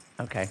then? Yeah.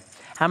 Okay.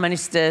 How many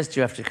stairs do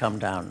you have to come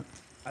down?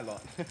 A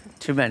lot.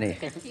 Too many?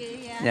 A few,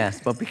 yeah.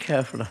 Yes, well, be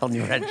careful on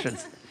your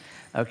entrance.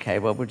 Okay,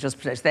 well, we'll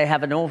just... They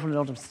have an awful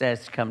lot of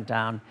stairs to come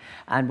down.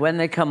 And when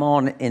they come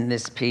on in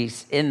this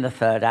piece, in the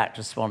third act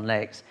of Swan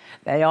Lakes,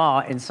 they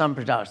are, in some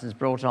productions,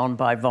 brought on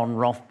by von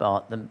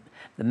Rothbart,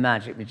 the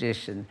magic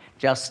magician,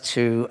 just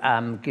to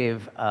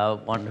give a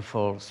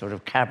wonderful sort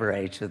of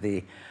cabaret to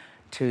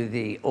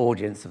the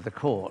audience of the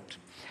court.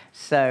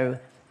 So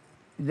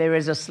there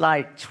is a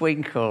slight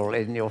twinkle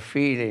in your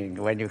feeling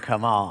when you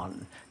come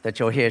on that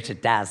you're here to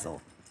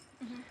dazzle.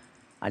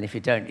 And if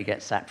you don't, you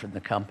get sacked from the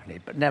company,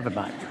 but never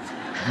mind.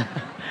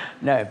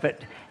 No,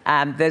 but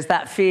there's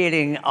that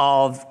feeling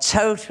of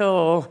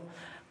total,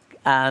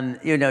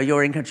 you know,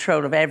 you're in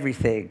control of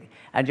everything,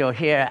 and you're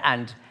here,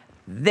 and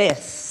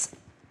this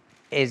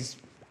is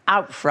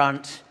out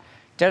front.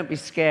 Don't be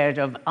scared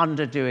of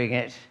underdoing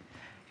it.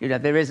 You know,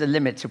 there is a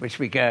limit to which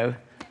we go,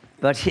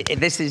 but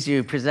this is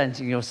you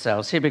presenting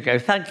yourselves. Here we go.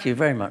 Thank you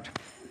very much.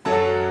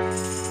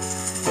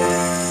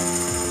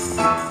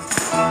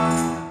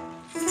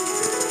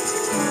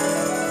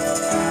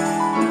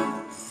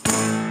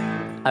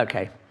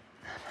 Okay,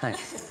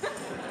 thanks.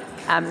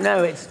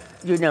 No, it's,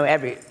 you know,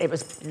 it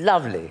was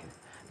lovely.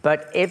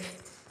 But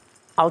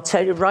I'll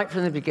tell you right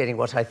from the beginning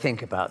what I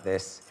think about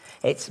this.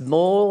 It's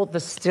more the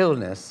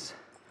stillness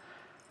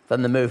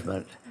than the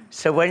movement.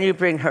 So when you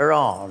bring her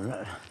on,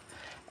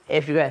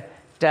 if you go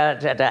da,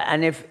 da, da,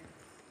 and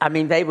I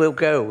mean, they will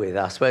go with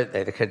us, won't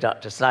they, the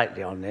conductor,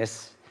 slightly on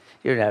this,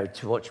 you know,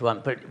 to what you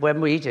want. But when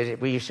we did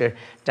it, we used to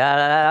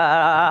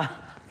da,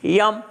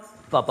 yum,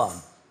 ba, bum,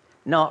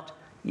 not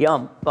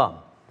yum, bum.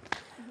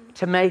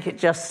 To make it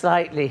just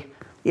slightly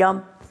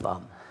yum,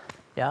 bum.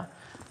 Yeah?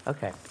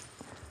 Okay.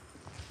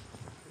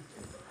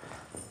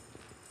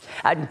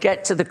 And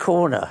get to the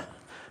corner,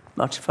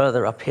 much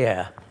further up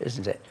here,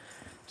 isn't it?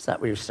 Is that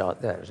where you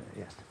start there, isn't it?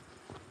 Yes.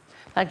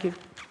 Thank you.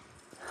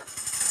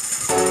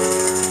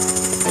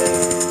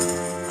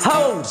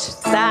 Hold!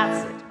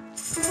 That's it.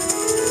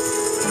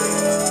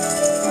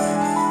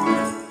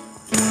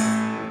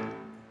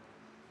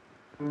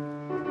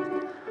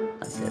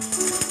 That's it.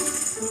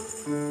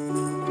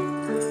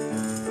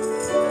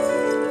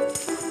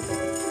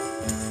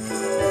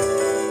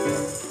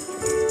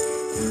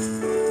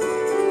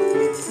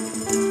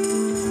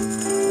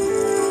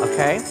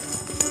 Okay.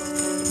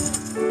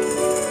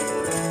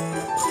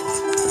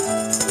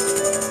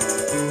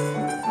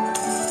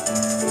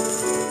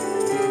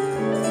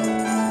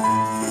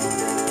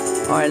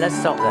 All right, let's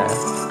stop there.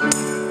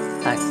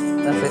 Thanks.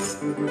 That's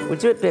it. We'll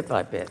do it bit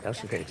by bit,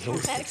 else you get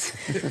exhausted.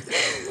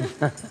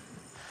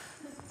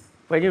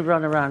 When you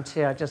run around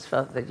here, I just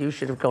felt that you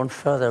should have gone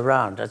further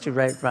around. As you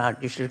rode around,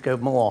 you should go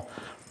more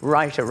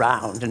right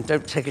around, and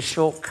don't take a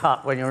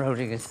shortcut when you're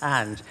holding his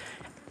hand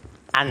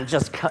and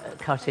just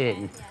cut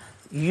in.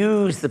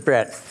 Use the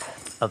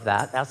breadth of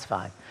that, that's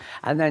fine.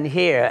 And then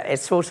here,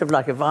 it's sort of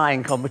like a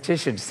vying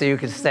competition, so you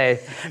can stay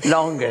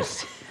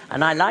longest.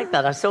 And I like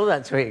that, I saw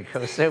that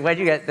twinkle. So when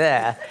you get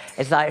there,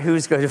 it's like,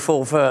 who's going to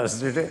fall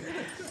first? You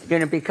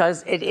know,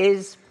 because it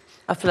is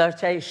a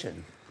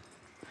flirtation.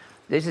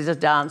 This is a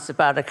dance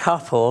about a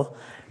couple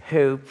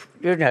who,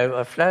 you know,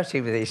 are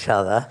flirting with each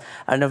other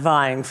and are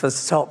vying for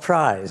the top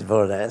prize,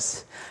 more or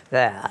less,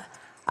 there.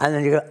 And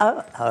then you go,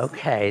 oh,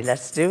 okay,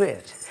 let's do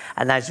it.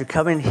 And as you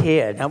come in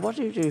here, now what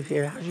do you do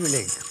here? How do you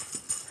link?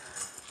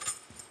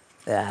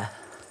 There.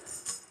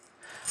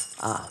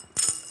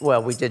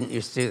 Well, we didn't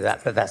used to do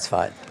that, but that's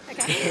fine.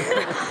 Okay.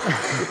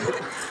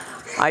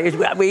 I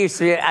used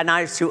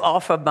to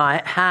offer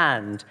my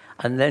hand,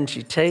 and then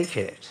she'd take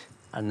it,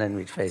 and then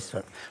we'd face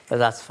front. But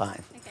that's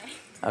fine. Okay.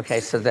 Okay,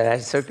 so there.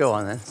 So go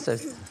on then. So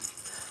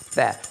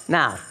there.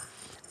 Now,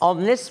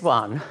 on this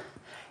one,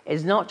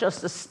 it's not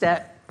just a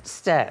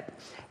step.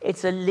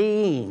 It's a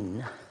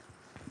lean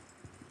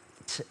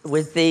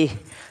with the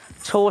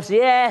torso.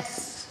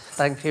 Yes,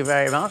 thank you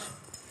very much.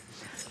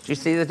 Do you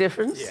see the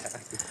difference? Yeah.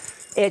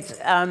 It's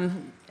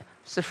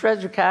Sir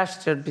Frederick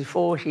Ashton,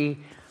 before he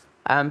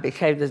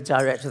became the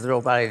director of the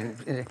Royal Ballet,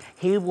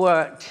 he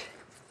worked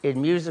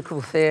in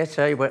musical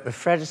theatre, he worked with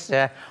Fred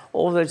Astaire,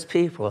 all those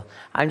people.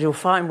 And you'll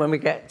find when we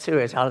get to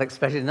it, I'll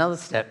explain another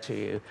step to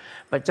you.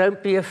 But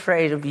don't be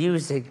afraid of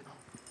using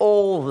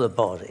all the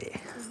body.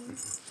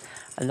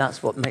 And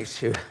that's what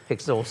makes you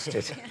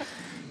exhausted.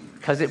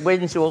 Because it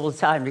wins you all the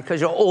time,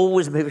 because you're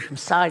always moving from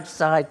side to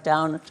side,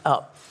 down and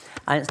up.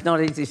 And it's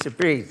not easy to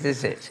breathe,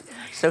 is it?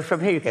 So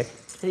from here you go,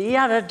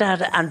 yada, da,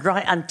 and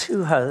right, and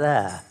to her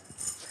there.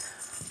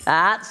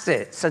 That's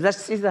it. So let's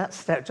see that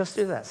step. Just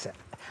do that step.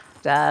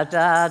 Da,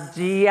 da,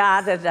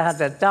 yada, da,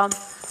 da, dum,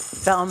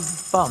 dum,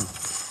 bum.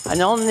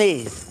 And on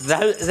these,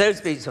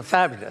 those beats are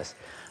fabulous.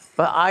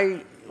 But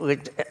I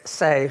would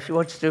say, if you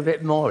want to do a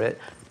bit more of it,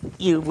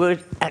 you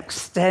would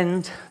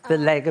extend the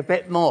leg a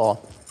bit more.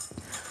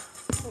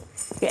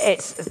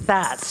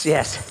 That's,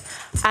 yes.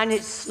 And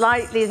it's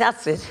slightly,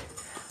 that's it.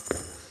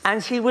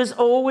 And he was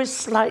always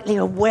slightly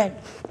away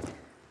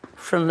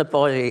from the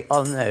body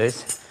on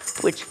those,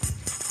 which,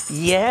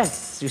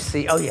 yes, you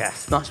see, oh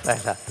yes, much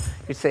better.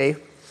 You see,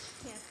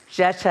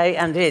 jeté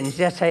and in,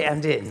 jeté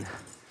and in.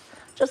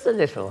 Just a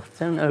little,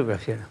 don't over,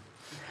 you know.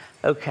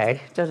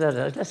 Okay,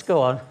 let's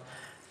go on.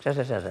 Da,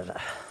 da, da, da, da.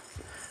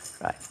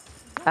 Right.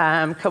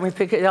 Can we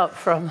pick it up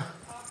from...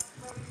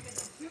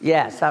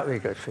 Yes, that would be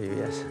good for you,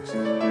 yes.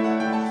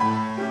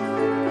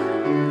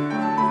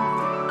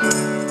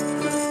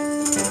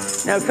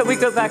 No, can we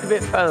go back a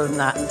bit further than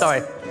that?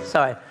 Sorry.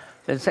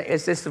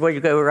 Is this the way you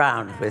go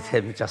around with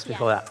him just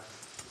before that?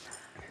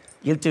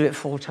 You do it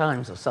 4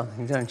 times or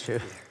something, don't you?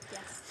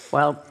 Yes.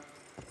 Well,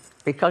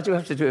 because you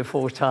have to do it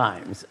 4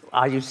 times,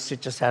 I used to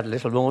just add a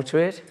little more to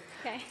it.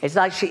 Okay. It's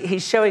like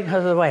he's showing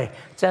her the way.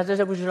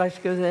 Da-da-da, would you like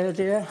to go there,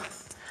 dear?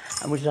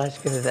 And would you like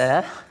to go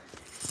there?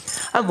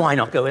 And why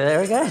not go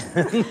there again?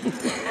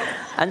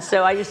 And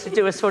so I used to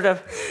do a sort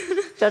of,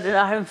 I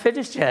haven't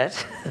finished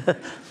yet.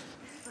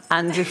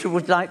 And if you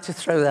would like to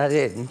throw that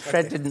in,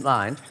 Fred didn't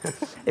mind,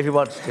 if you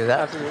want to do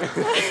that.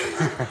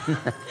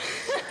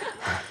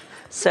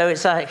 So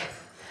it's like,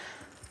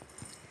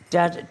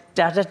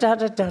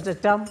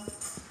 da-da-da-da-da-da-da-dum,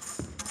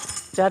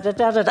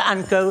 da-da-da-da-da,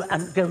 and go,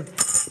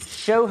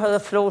 show her the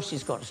floor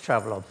she's got to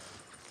travel on.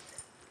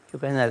 You're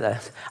going there.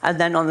 And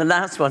then on the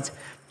last one,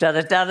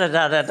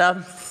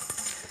 da-da-da-da-da-da-dum.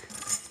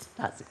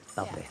 That's it,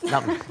 lovely,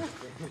 lovely.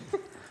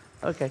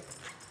 Okay.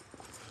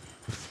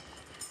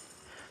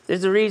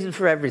 There's a reason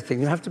for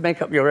everything. You have to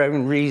make up your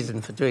own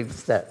reason for doing the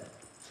step.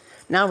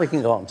 Now we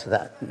can go on to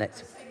that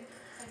next.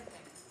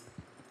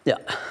 Yeah.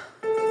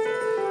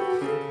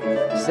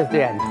 Just at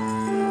the end.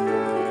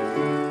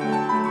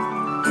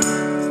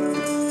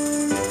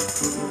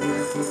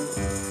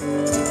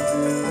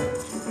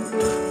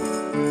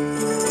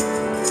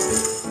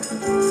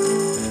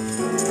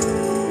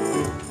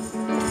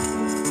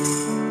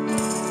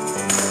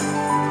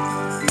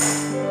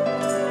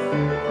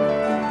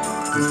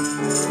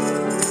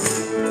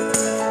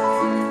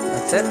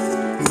 That's it.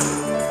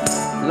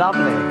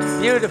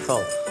 Lovely.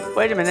 Beautiful.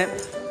 Wait a minute.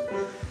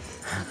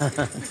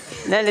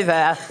 Nearly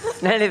there.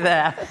 Nearly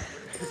there.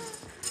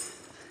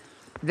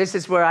 This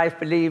is where I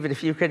believe that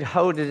if you could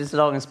hold it as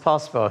long as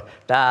possible.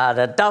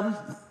 Da-da-dum,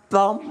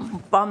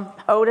 bum, bum.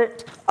 Hold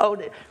it, hold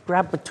it.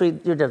 Grab between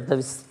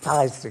those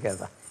thighs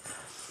together.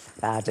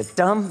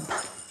 Da-da-dum,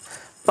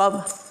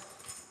 bum,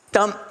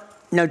 dum.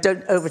 No,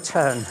 don't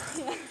overturn.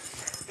 Yeah.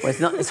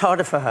 Well, it's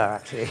harder for her,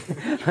 actually.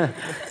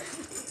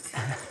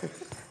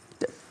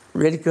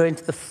 Really go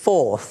into the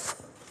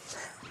 4th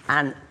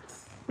and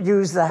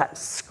use that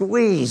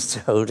squeeze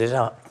to hold it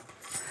up.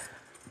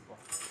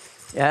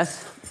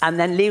 Yes? And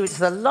then leave it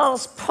to the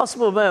last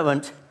possible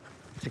moment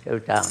to go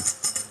down.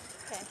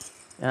 Okay.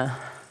 Yeah.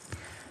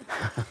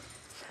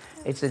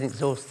 It's an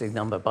exhausting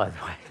number, by the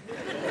way.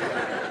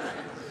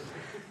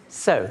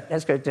 So,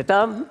 let's go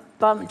da-dum,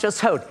 bum,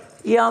 just hold.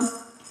 Yum,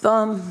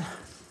 bum.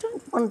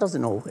 One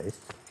doesn't always.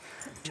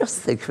 Just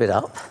think of it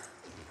up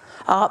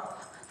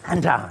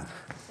and down.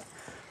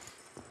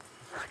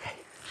 Okay.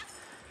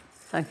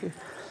 Thank you.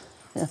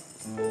 Yeah.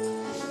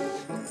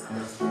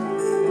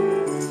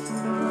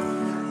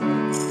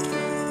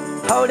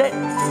 Hold it,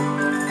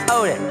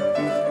 hold it.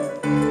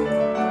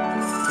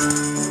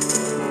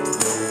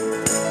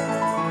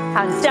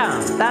 And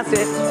down, that's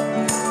it.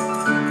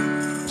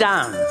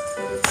 Down.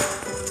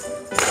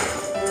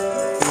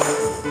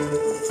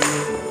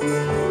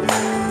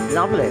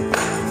 Lovely.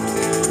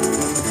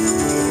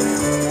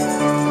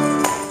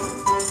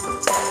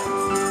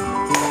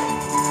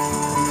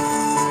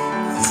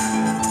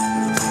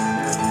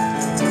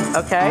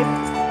 Okay.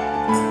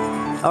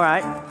 All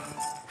right.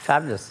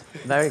 Fabulous.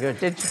 Very good.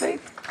 Did you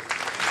think?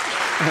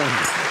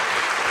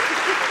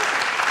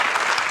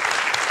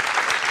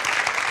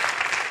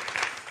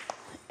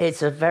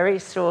 It's a very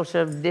sort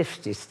of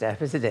nifty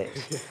step, isn't it?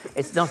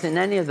 It's not in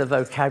any of the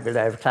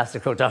vocabulary of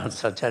classical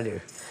dance, I'll tell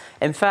you.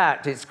 In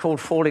fact, it's called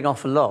falling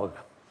off a log,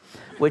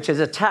 which is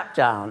a tap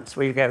dance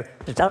where you go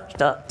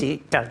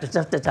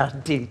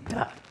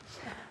da-da-da-dee-da-da-da-da-dee-da.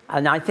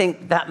 And I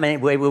think that may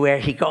be where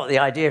he got the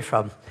idea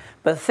from.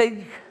 But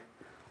think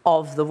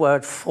of the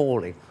word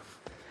falling.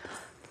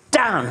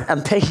 Down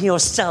and picking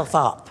yourself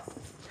up.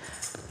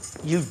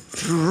 You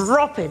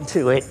drop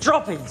into it,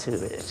 drop into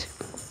it.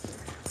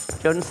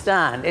 Do you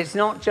understand? It's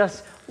not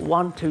just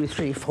 1, 2,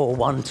 3, 4,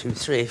 1, 2,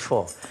 3,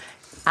 4.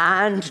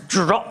 And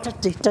drop da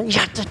dee da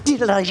yada dee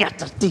da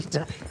yada dee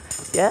da.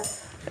 Yeah?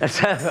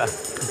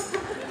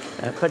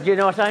 But you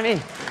know what I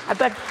mean?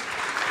 But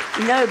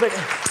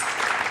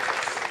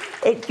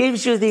it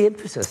gives you the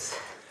impetus.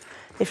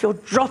 If you're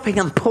dropping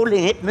and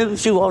pulling, it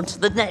moves you on to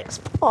the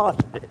next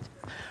part of it.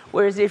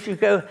 Whereas if you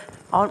go,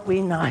 aren't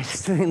we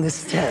nice doing this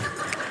step?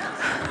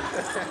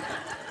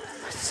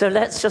 So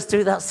let's just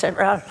do that step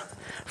round.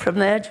 From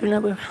there, do you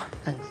know where?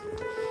 Thanks.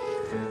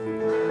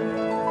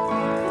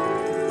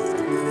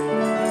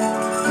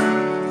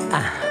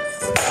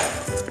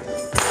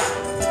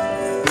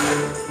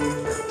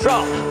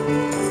 Drop,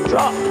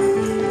 drop,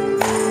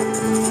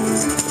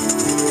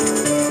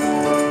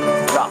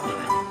 drop.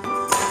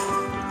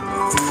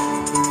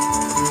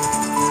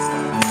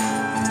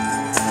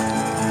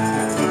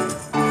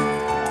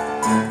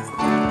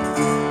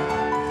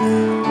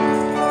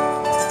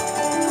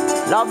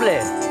 Lovely.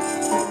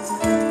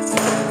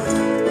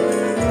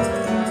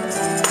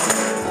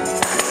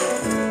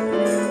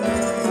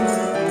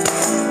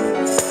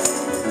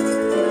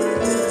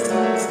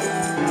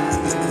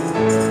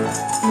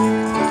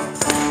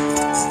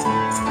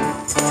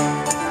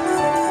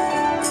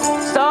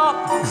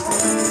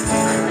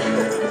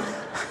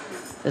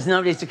 There's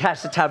nobody to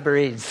catch the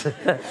tambourines.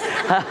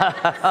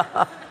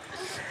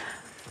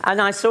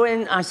 And I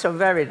saw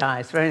very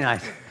nice, very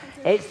nice.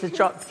 It's the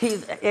drop.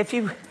 If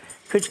you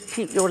could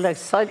keep your legs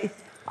slightly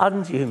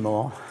under you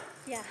more,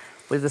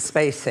 with the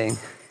spacing,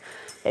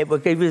 it will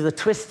give you the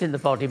twist in the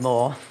body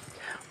more,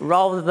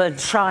 rather than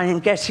trying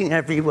getting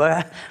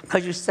everywhere,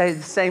 because you stay in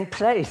the same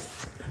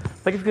place.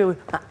 But if you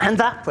go, and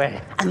that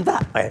way,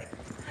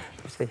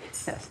 you see,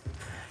 yes.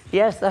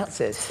 Yes,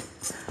 that's it.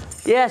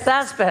 Yes,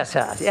 that's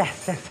better,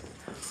 yes.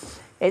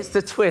 It's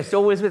the twist,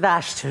 always with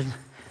Ashton.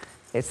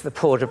 It's the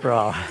port de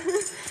bras.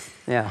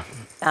 Yeah.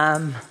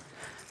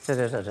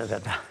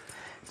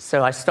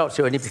 So I stopped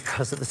you only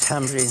because of the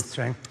tambourine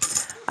string.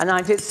 And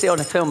I did see on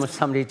a film of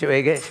somebody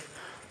doing it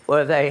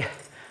where they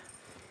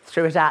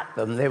threw it at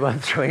them, they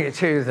weren't throwing it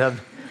to them.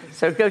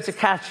 So go to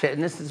catch it,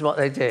 and this is what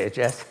they did,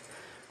 yes.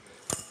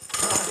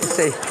 You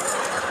see?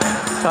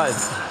 Sorry.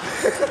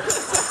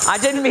 I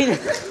didn't mean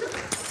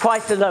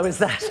quite so low as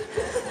that,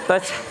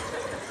 but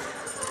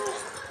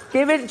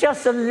give it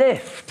just a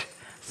lift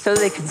so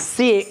they can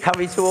see it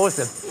coming towards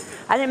them.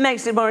 And it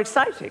makes it more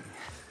exciting.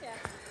 Yeah.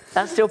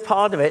 That's still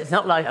part of it. It's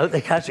not like, oh,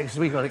 they catch it because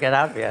we've got to get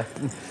out of here.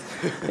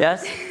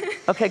 Yes?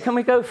 Okay, can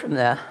we go from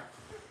there?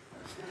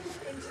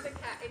 Into the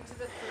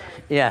throw.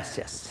 Yes,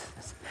 yes.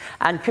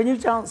 And can you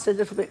dance a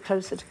little bit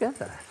closer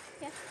together?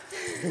 Yeah.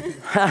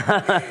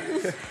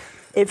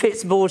 If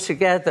it's more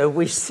together,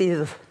 we see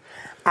the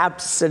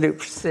absolute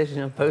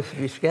precision of both of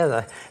you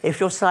together. If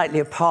you're slightly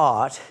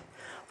apart,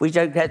 we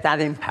don't get that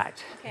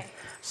impact. Okay.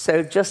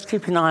 So just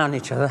keep an eye on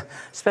each other,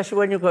 especially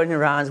when you're going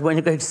around, when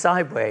you're going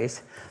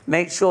sideways.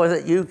 Make sure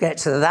that you get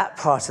to that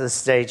part of the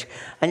stage,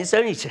 and it's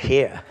only to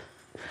here.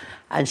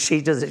 And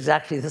she does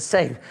exactly the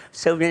same.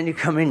 So when you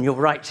come in, you're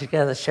right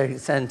together, showing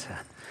center.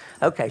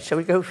 Okay, shall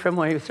we go from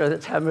where you throw the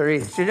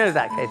tambourine? Do you know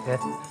that, Kate?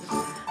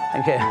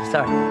 Thank you.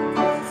 Sorry.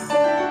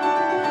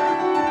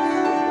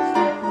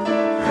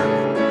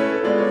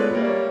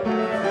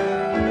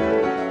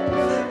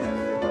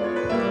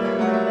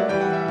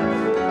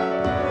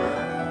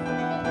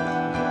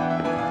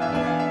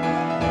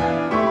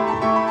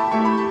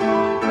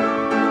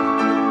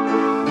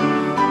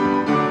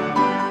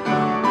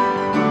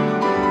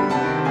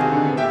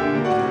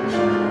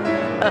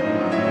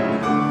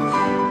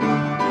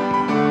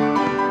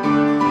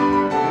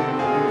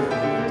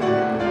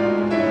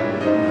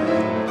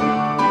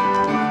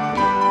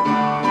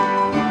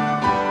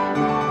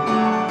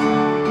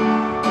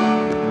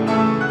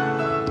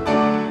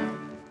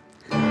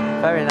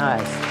 Very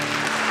nice.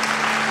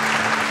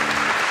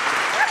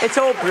 It's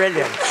all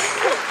brilliant.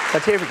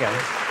 But here we go.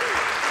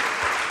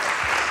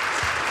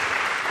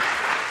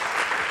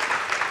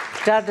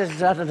 Da da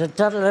da da da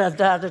da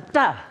da da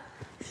da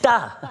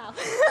da. Wow.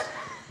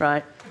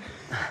 Right.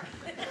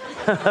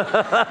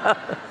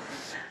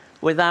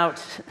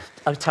 Without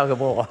a tug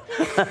of war.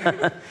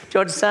 Do you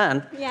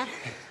understand? Yeah.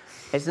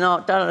 It's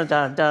not da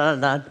da da da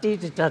da dee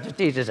da da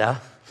dee da da.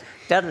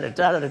 And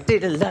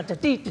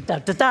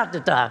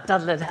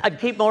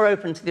keep more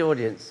open to the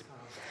audience,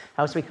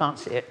 else we can't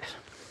see it.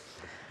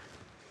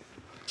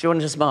 Do you want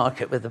to just mark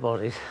it with the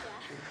bodies?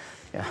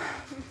 Yeah.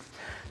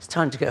 It's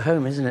time to go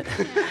home, isn't it?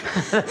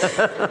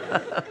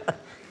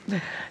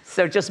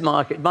 So just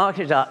mark it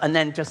up, and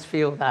then just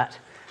feel that.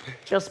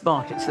 Just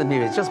mark it to the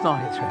music, just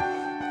mark it through.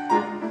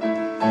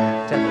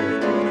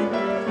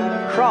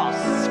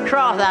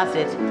 Cross, that's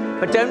it.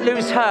 But don't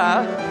lose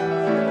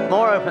her.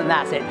 More open,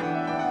 that's it.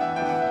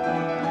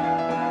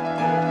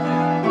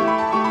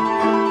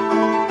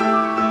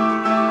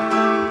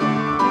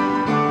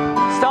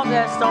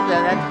 Stop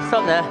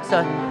there. So,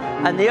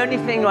 and the only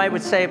thing I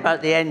would say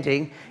about the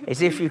ending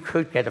is if you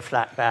could get a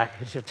flat back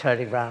as you're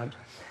turning round,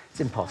 it's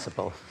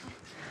impossible.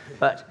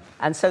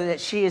 And so that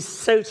she is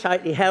so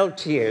tightly held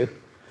to you,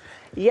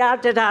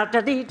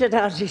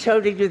 da-da-da-dee-da-da, she's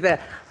holding you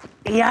there,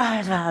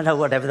 da-da,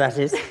 whatever that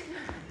is.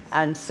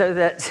 And so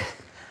that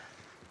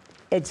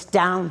it's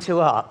down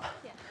to up.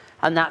 Yeah.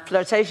 And that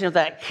flirtation of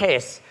that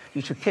kiss,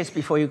 you should kiss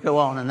before you go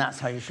on, and that's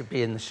how you should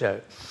be in the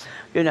show.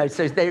 You know,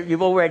 so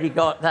you've already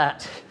got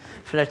that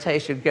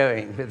flirtation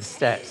going with the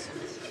steps.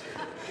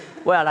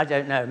 Well, I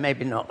don't know,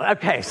 maybe not.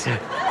 Okay, so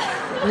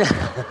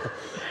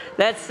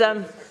let's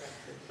are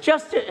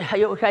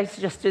you okay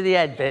to just do the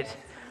end bit,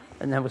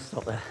 and then we'll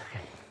stop there.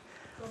 Okay.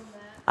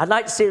 I'd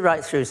like to see it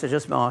right through, so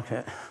just mark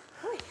it.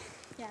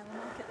 Yeah,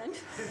 we'll mark it then.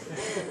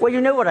 Well,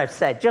 you know what I've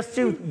said. Just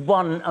do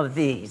one of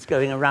these,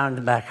 going around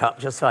and back up,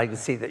 just so I can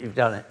see that you've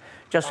done it.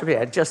 Just from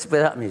here, just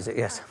without music,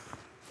 yes.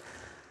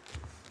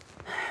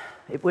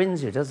 It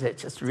wins you, does it?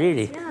 Just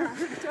really. Yeah.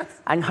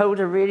 And hold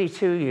her really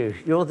to you.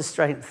 You're the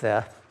strength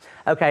there.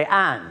 Okay,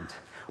 and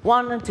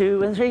 1 and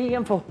 2 and 3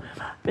 and 4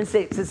 and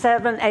 6 and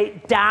 7,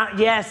 8, down.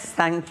 Yes,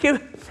 thank you.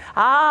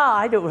 Ah,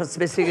 I know what's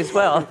missing as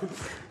well.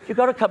 You've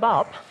got to come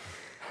up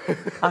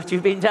after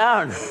you've been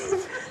down.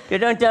 You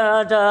don't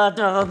da da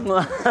da.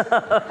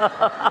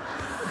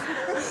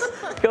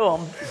 Go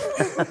on.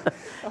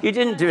 You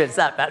didn't do it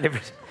that badly.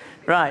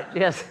 Right,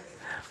 yes.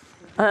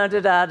 Da da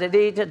da da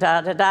da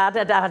da da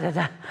da da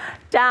da.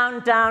 Down,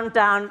 down,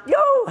 down.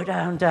 Yo,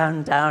 down,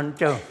 down, down,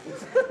 go.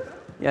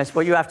 Yes,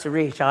 well, you have to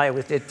reach. I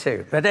always did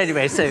too. But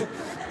anyway, so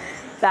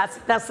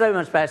that's so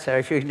much better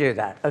if you can do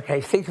that. Okay,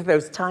 think of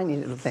those tiny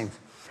little things.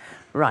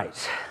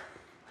 Right.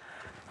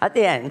 At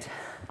the end,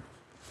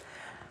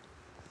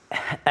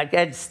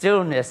 again,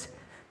 stillness,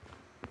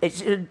 it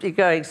should be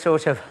going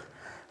sort of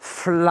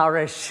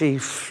flourishy,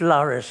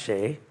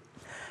 flourishy.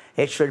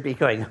 It should be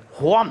going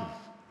wham,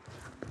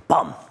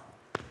 bum.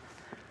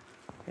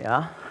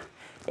 Yeah?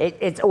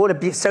 It's all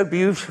so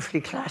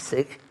beautifully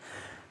classic,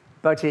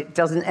 but it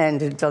doesn't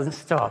end, it doesn't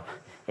stop.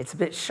 It's a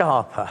bit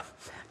sharper.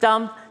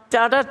 Dum,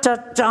 da da da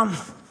dum,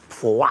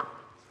 wham.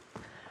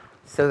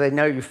 So they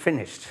know you've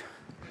finished.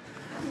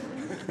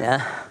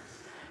 Yeah?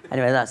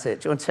 Anyway, that's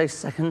it. Do you want to take a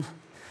second?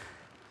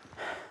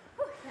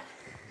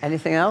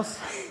 Anything else?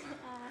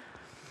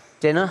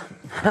 Dinner?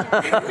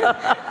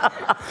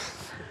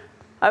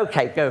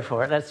 Okay, go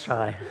for it. Let's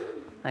try.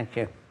 Thank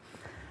you.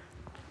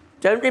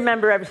 Don't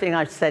remember everything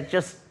I've said.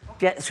 Just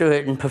get through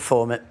it and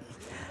perform it.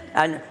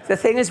 And the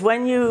thing is,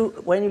 when you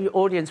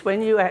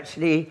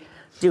actually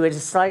do it a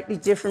slightly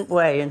different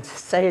way and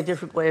say a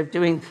different way of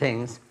doing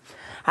things,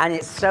 and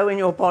it's so in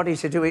your body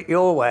to do it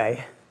your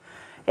way,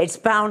 it's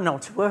bound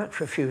not to work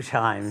for a few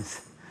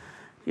times.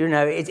 You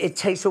know, it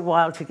takes a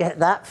while to get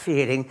that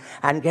feeling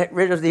and get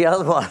rid of the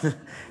other one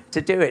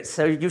to do it.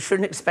 So you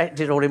shouldn't expect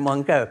it all in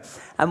one go.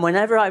 And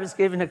whenever I was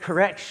given a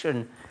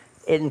correction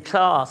in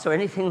class or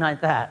anything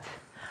like that,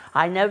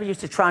 I never used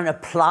to try and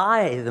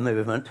apply the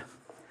movement.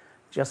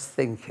 Just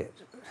think it.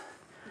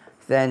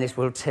 Then it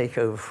will take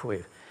over for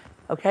you.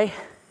 Okay?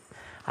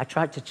 I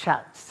tried to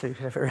chat through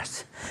the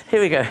rest. Here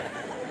we go.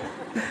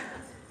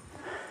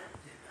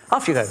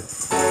 Off you go.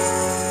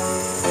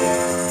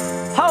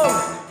 Hold.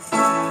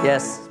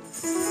 Yes.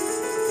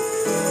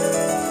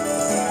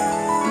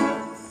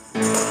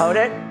 Hold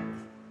it.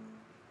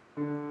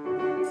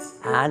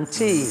 And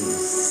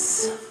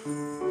tease.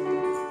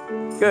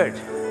 Good.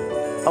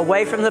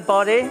 Away from the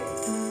body.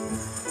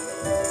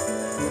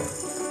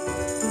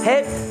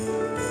 Hip.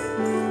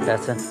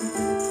 Better.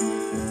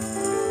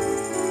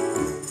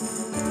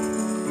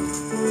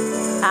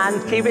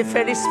 And keep it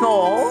fairly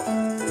small.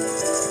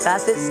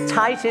 That's it.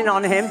 Tighten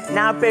on him.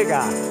 Now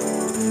bigger.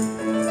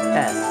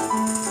 Yes.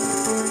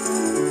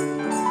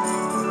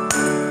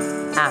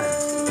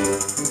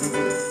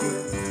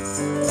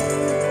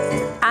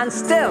 And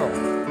still.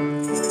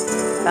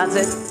 That's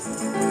it.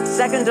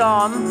 Second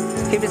arm,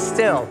 keep it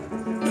still.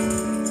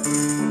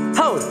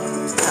 Hold.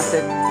 That's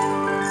it.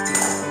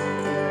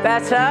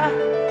 Better.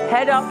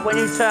 Head up when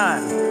you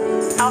turn.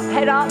 Up,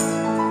 head up.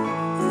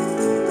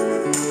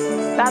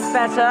 That's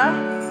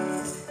better.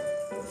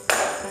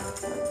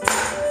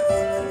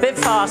 Bit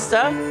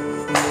faster.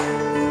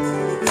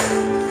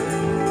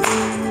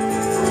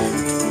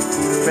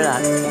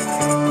 Relax.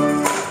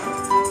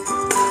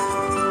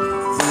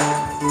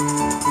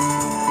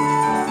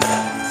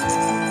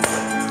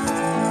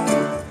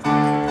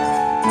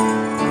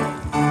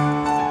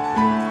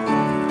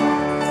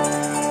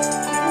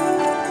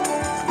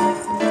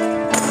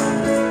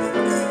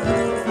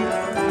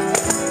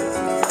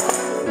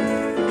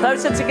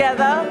 Closer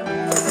together.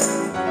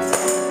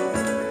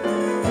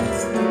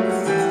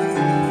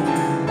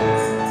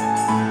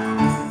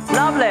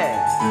 Lovely.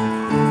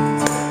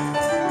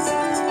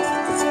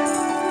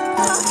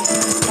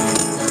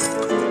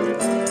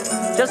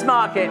 Just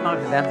mark it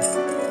there.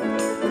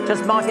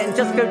 Just mark it and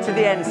just go to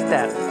the end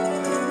step.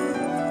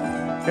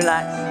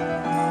 Relax.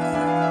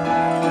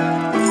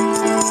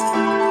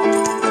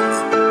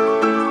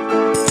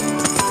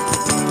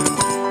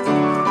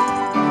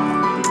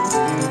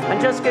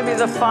 Just give me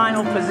the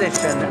final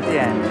position at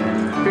the end.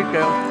 Good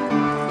girl.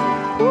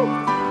 Woo.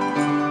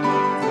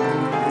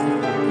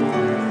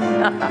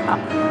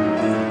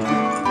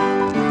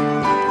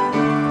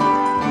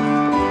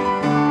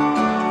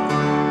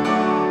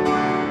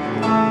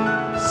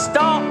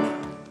 Stop.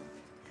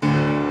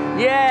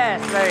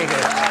 Yes, very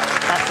good.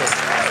 That's it.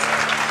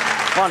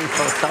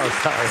 Wonderful.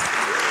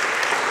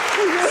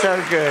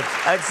 So good.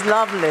 It's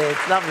lovely.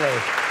 It's lovely.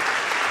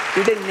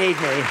 You didn't need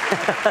me.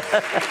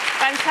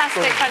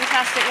 Fantastic,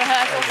 fantastic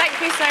rehearsal. Thank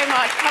you so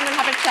much. Come and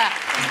have a chat.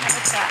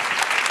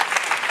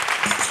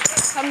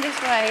 Come this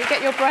way,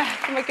 get your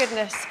breath. Oh my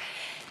goodness.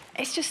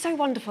 It's just so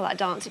wonderful, that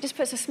dance. It just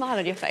puts a smile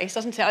on your face,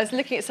 doesn't it? I was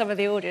looking at some of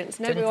the audience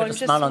and everyone's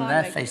just smiling. Put a smile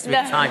on their face.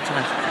 No.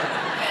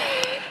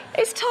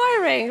 It's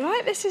tiring,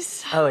 right? This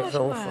is hard it's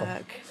awful.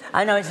 work.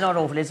 I know it's not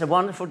awful. It's a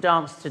wonderful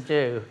dance to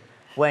do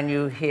when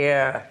you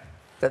hear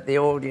that the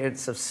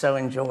audience have so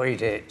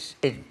enjoyed it.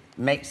 It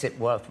makes it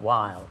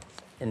worthwhile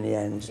in the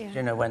end,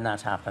 you know, when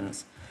that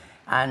happens.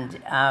 And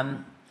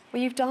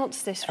well, you've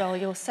danced this role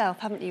yourself,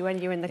 haven't you,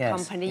 when you were in the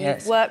company?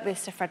 Yes. You've worked with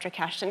Sir Frederick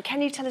Ashton.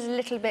 Can you tell us a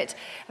little bit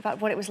about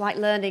what it was like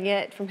learning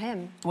it from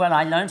him? Well,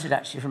 I learned it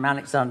actually from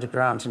Alexander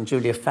Grant and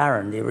Julia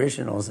Farron, the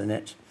originals in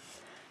it.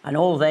 And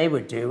all they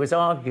would do was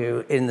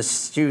argue in the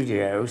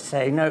studio,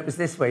 say, no, it was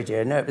this way,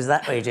 dear, no, it was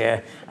that way,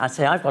 dear. I'd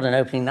say, I've got an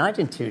opening night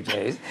in 2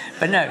 days.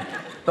 But no,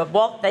 but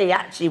what they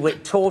actually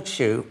taught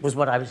you was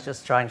what I was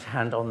just trying to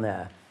hand on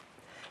there.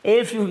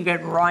 If you can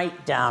get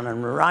right down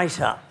and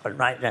right up, and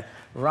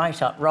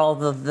right up,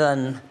 rather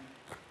than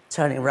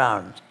turning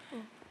around.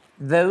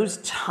 Those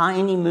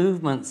tiny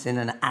movements in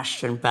an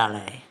Ashton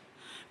ballet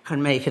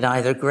can make it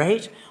either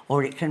great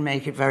or it can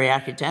make it very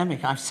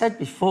academic. I've said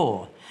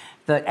before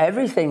that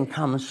everything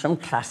comes from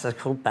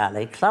classical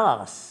ballet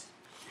class.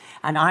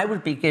 And I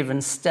would be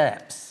given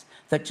steps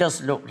that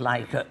just looked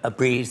like a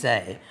brise,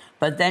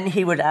 but then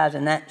he would add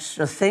an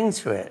extra thing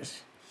to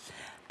it,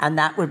 and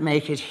that would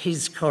make it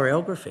his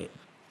choreography.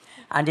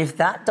 And if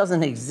that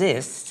doesn't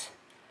exist,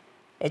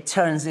 it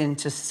turns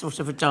into sort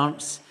of a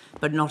dance,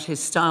 but not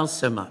his style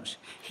so much.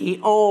 He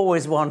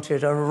always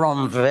wanted a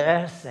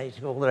renverse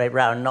all the way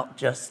around, not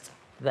just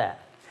there.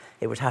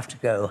 It would have to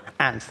go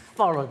and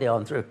follow the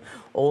on through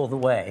all the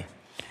way.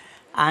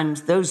 And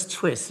those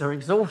twists are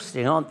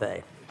exhausting, aren't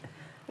they?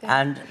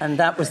 Yeah. And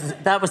that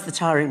was the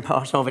tiring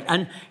part of it.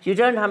 And you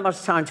don't have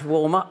much time to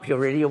warm up.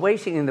 You're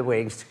waiting in the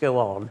wings to go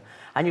on,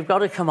 and you've got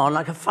to come on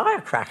like a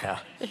firecracker.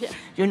 Yeah.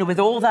 You know, with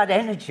all that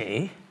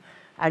energy,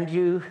 and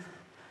you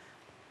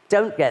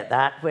don't get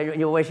that when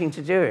you're waiting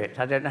to do it.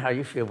 I don't know how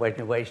you feel when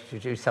you're waiting to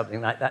do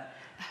something like that.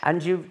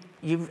 And you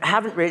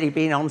haven't really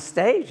been on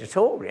stage at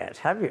all yet,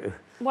 have you?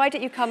 Why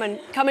don't you come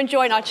and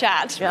join our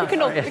chat? Yeah, we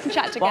can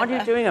chat together. What are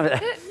you doing over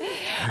there?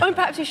 And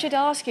perhaps we should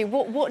ask you,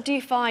 what do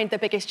you find the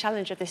biggest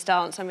challenge of this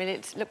dance? I mean,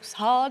 it looks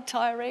hard,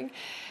 tiring.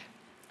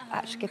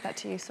 I should give that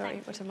to you,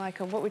 sorry, to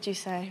Michael. What would you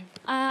say?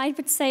 I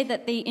would say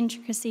that the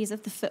intricacies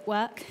of the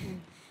footwork,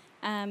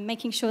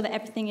 making sure that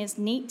everything is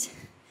neat.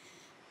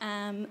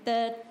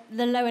 The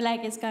lower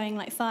leg is going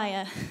like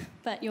fire,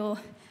 but your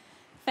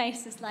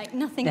face is like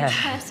nothing is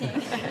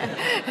hurting.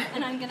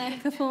 And I'm going to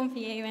perform for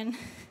you. And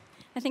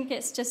I think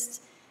it's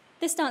just,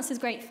 this dance is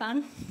great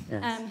fun.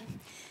 Yes.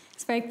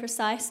 It's very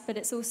precise, but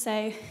it's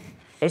also...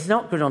 It's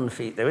not good on the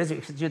feet, though, is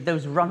it? Because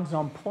those runs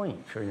on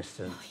point, for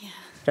instance. Oh, yeah.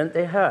 Don't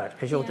they hurt?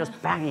 Because you're just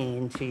banging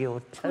into your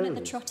toes. I call it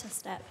the trotter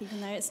step,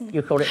 even though it's...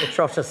 You call it the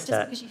trotter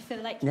step? Just because you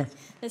feel like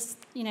there's,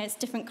 it's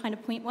different kind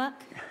of point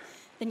work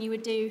than you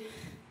would do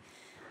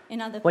in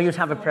other... Well, you'd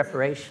have a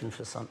preparation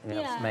for something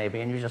else,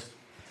 maybe, and you just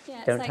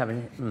don't have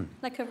any...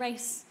 Like a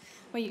race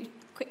where you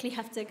quickly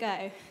have to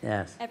go.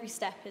 Yes. Every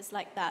step is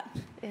like that.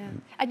 Yeah.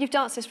 And you've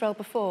danced this role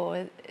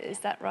before, is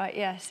that right?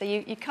 Yeah. So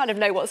you kind of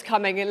know what's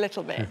coming a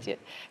little bit. You're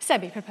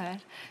semi-prepared.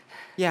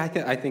 Yeah,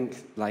 I think,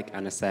 like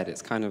Anna said,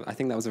 it's kind of, I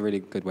think that was a really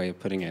good way of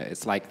putting it.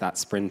 It's like that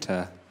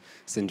sprinter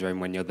syndrome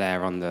when you're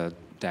there on the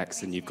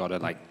decks and you've got to,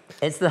 like...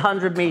 It's the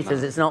 100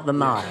 metres, it's not the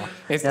mile.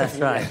 That's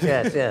right,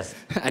 yes.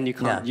 And you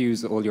can't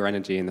use all your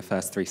energy in the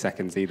first 3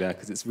 seconds either,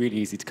 because it's really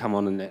easy to come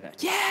on and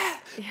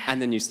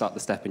and then you start the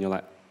step and you're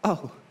like,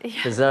 oh.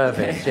 Deserve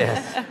it,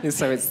 yes.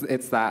 So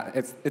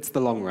it's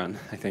the long run,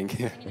 I think.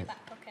 In your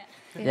back pocket.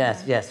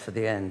 Yes, for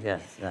the end,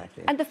 yes,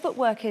 exactly. And the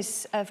footwork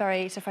is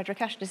very Sir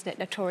Frederick Ashton, isn't it?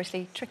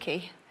 Notoriously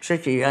tricky.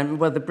 Tricky, and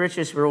well, the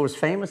British were always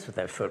famous for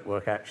their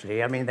footwork,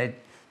 actually. I mean, the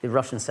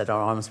Russians said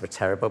our arms were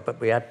terrible, but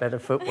we had better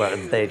footwork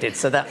than they did,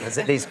 so that was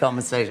at least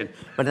compensation.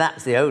 But that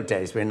was the old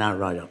days. We're now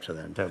right up to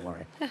them, don't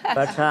worry.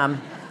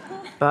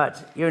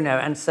 But, you know,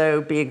 and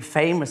so being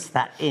famous,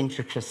 that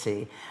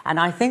intricacy. And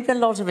I think a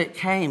lot of it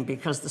came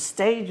because the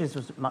stages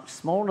was much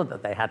smaller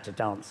that they had to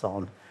dance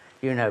on,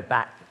 you know,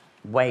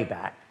 way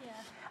back. Yeah.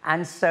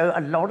 And so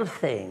a lot of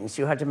things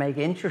you had to make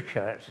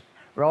intricate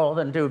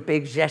rather than do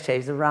big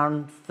jetés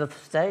around the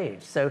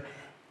stage. So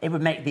it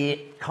would make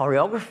the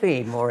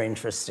choreography more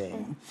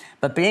interesting.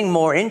 But being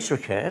more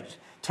intricate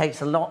takes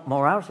a lot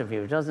more out of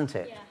you, doesn't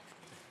it? Yeah.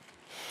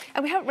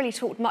 And we haven't really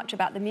talked much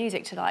about the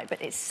music tonight,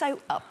 but it's so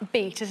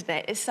upbeat, isn't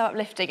it? It's so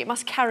uplifting. It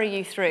must carry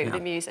you through, the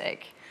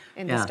music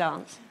in this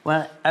dance.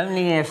 Well,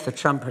 only if the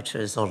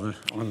trumpeter's on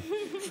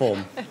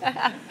form.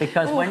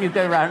 Because when you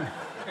go round...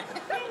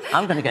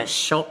 I'm going to get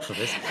shot for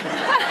this.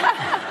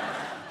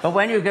 But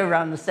when you go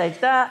around the stage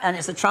there, and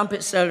it's a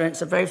trumpet solo,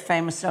 it's a very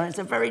famous solo, it's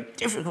a very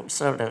difficult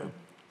solo.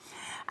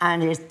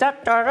 And it's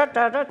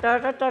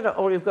da-da-da-da-da-da-da-da,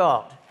 all you've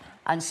got.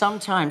 And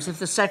sometimes, if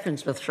the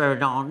seconds were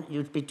thrown on,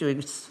 you'd be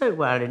doing so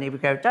well, and he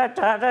would go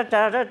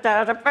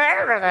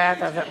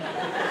da-da-da-da-da-da-da-da-da-da.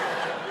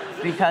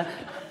 Because,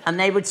 and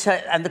they would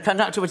say, and the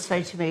conductor would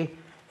say to me,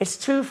 "It's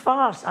too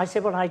fast." I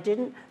said, "Well, I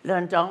didn't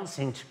learn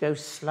dancing to go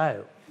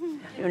slow,"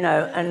 you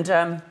know.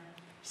 And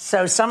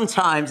so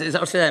sometimes it's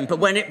up to them, but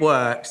when it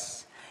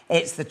works,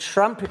 it's the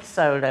trumpet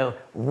solo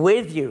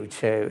with you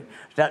two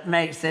that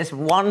makes this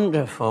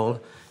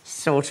wonderful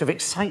sort of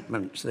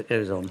excitement that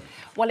goes on.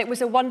 Well, it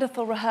was a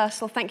wonderful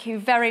rehearsal. Thank you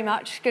very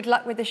much. Good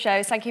luck with the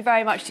shows. Thank you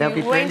very much to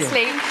Wayne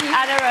Sleep,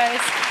 Anna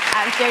Rose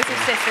and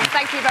Joseph Sisson.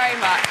 Thank you very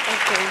much.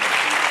 Thank you.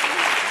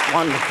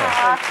 Wonderful.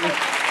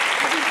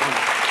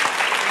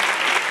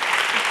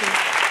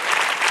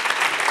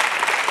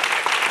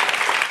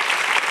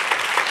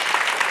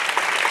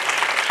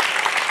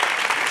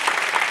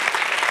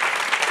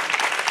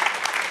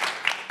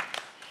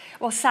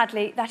 Well, Well,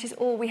 sadly, that is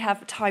all we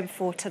have time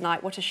for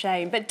tonight. What a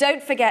shame. But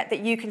don't forget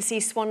that you can see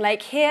Swan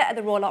Lake here at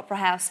the Royal Opera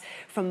House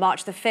from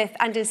March the 5th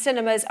and in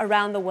cinemas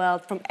around the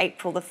world from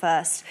April the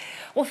 1st.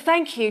 Well,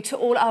 thank you to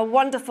all our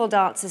wonderful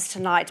dancers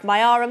tonight.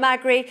 Mayara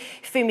Magri,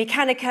 Fumi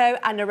Kaneko,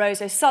 Anna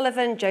Rose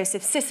O'Sullivan,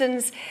 Joseph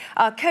Sissons,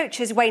 our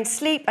coaches Wayne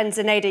Sleep and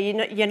Zenaida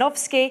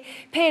Janowski,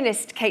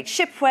 pianist Kate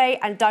Shipway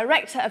and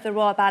director of the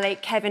Royal Ballet,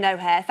 Kevin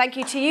O'Hare. Thank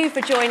you to you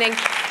for joining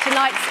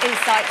tonight's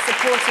Insight,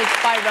 supported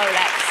by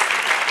Rolex.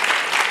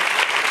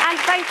 And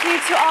thank you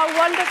to our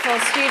wonderful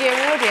studio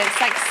audience.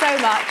 Thanks so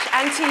much.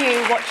 And to you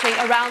watching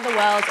around the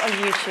world on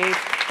YouTube.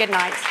 Good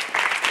night.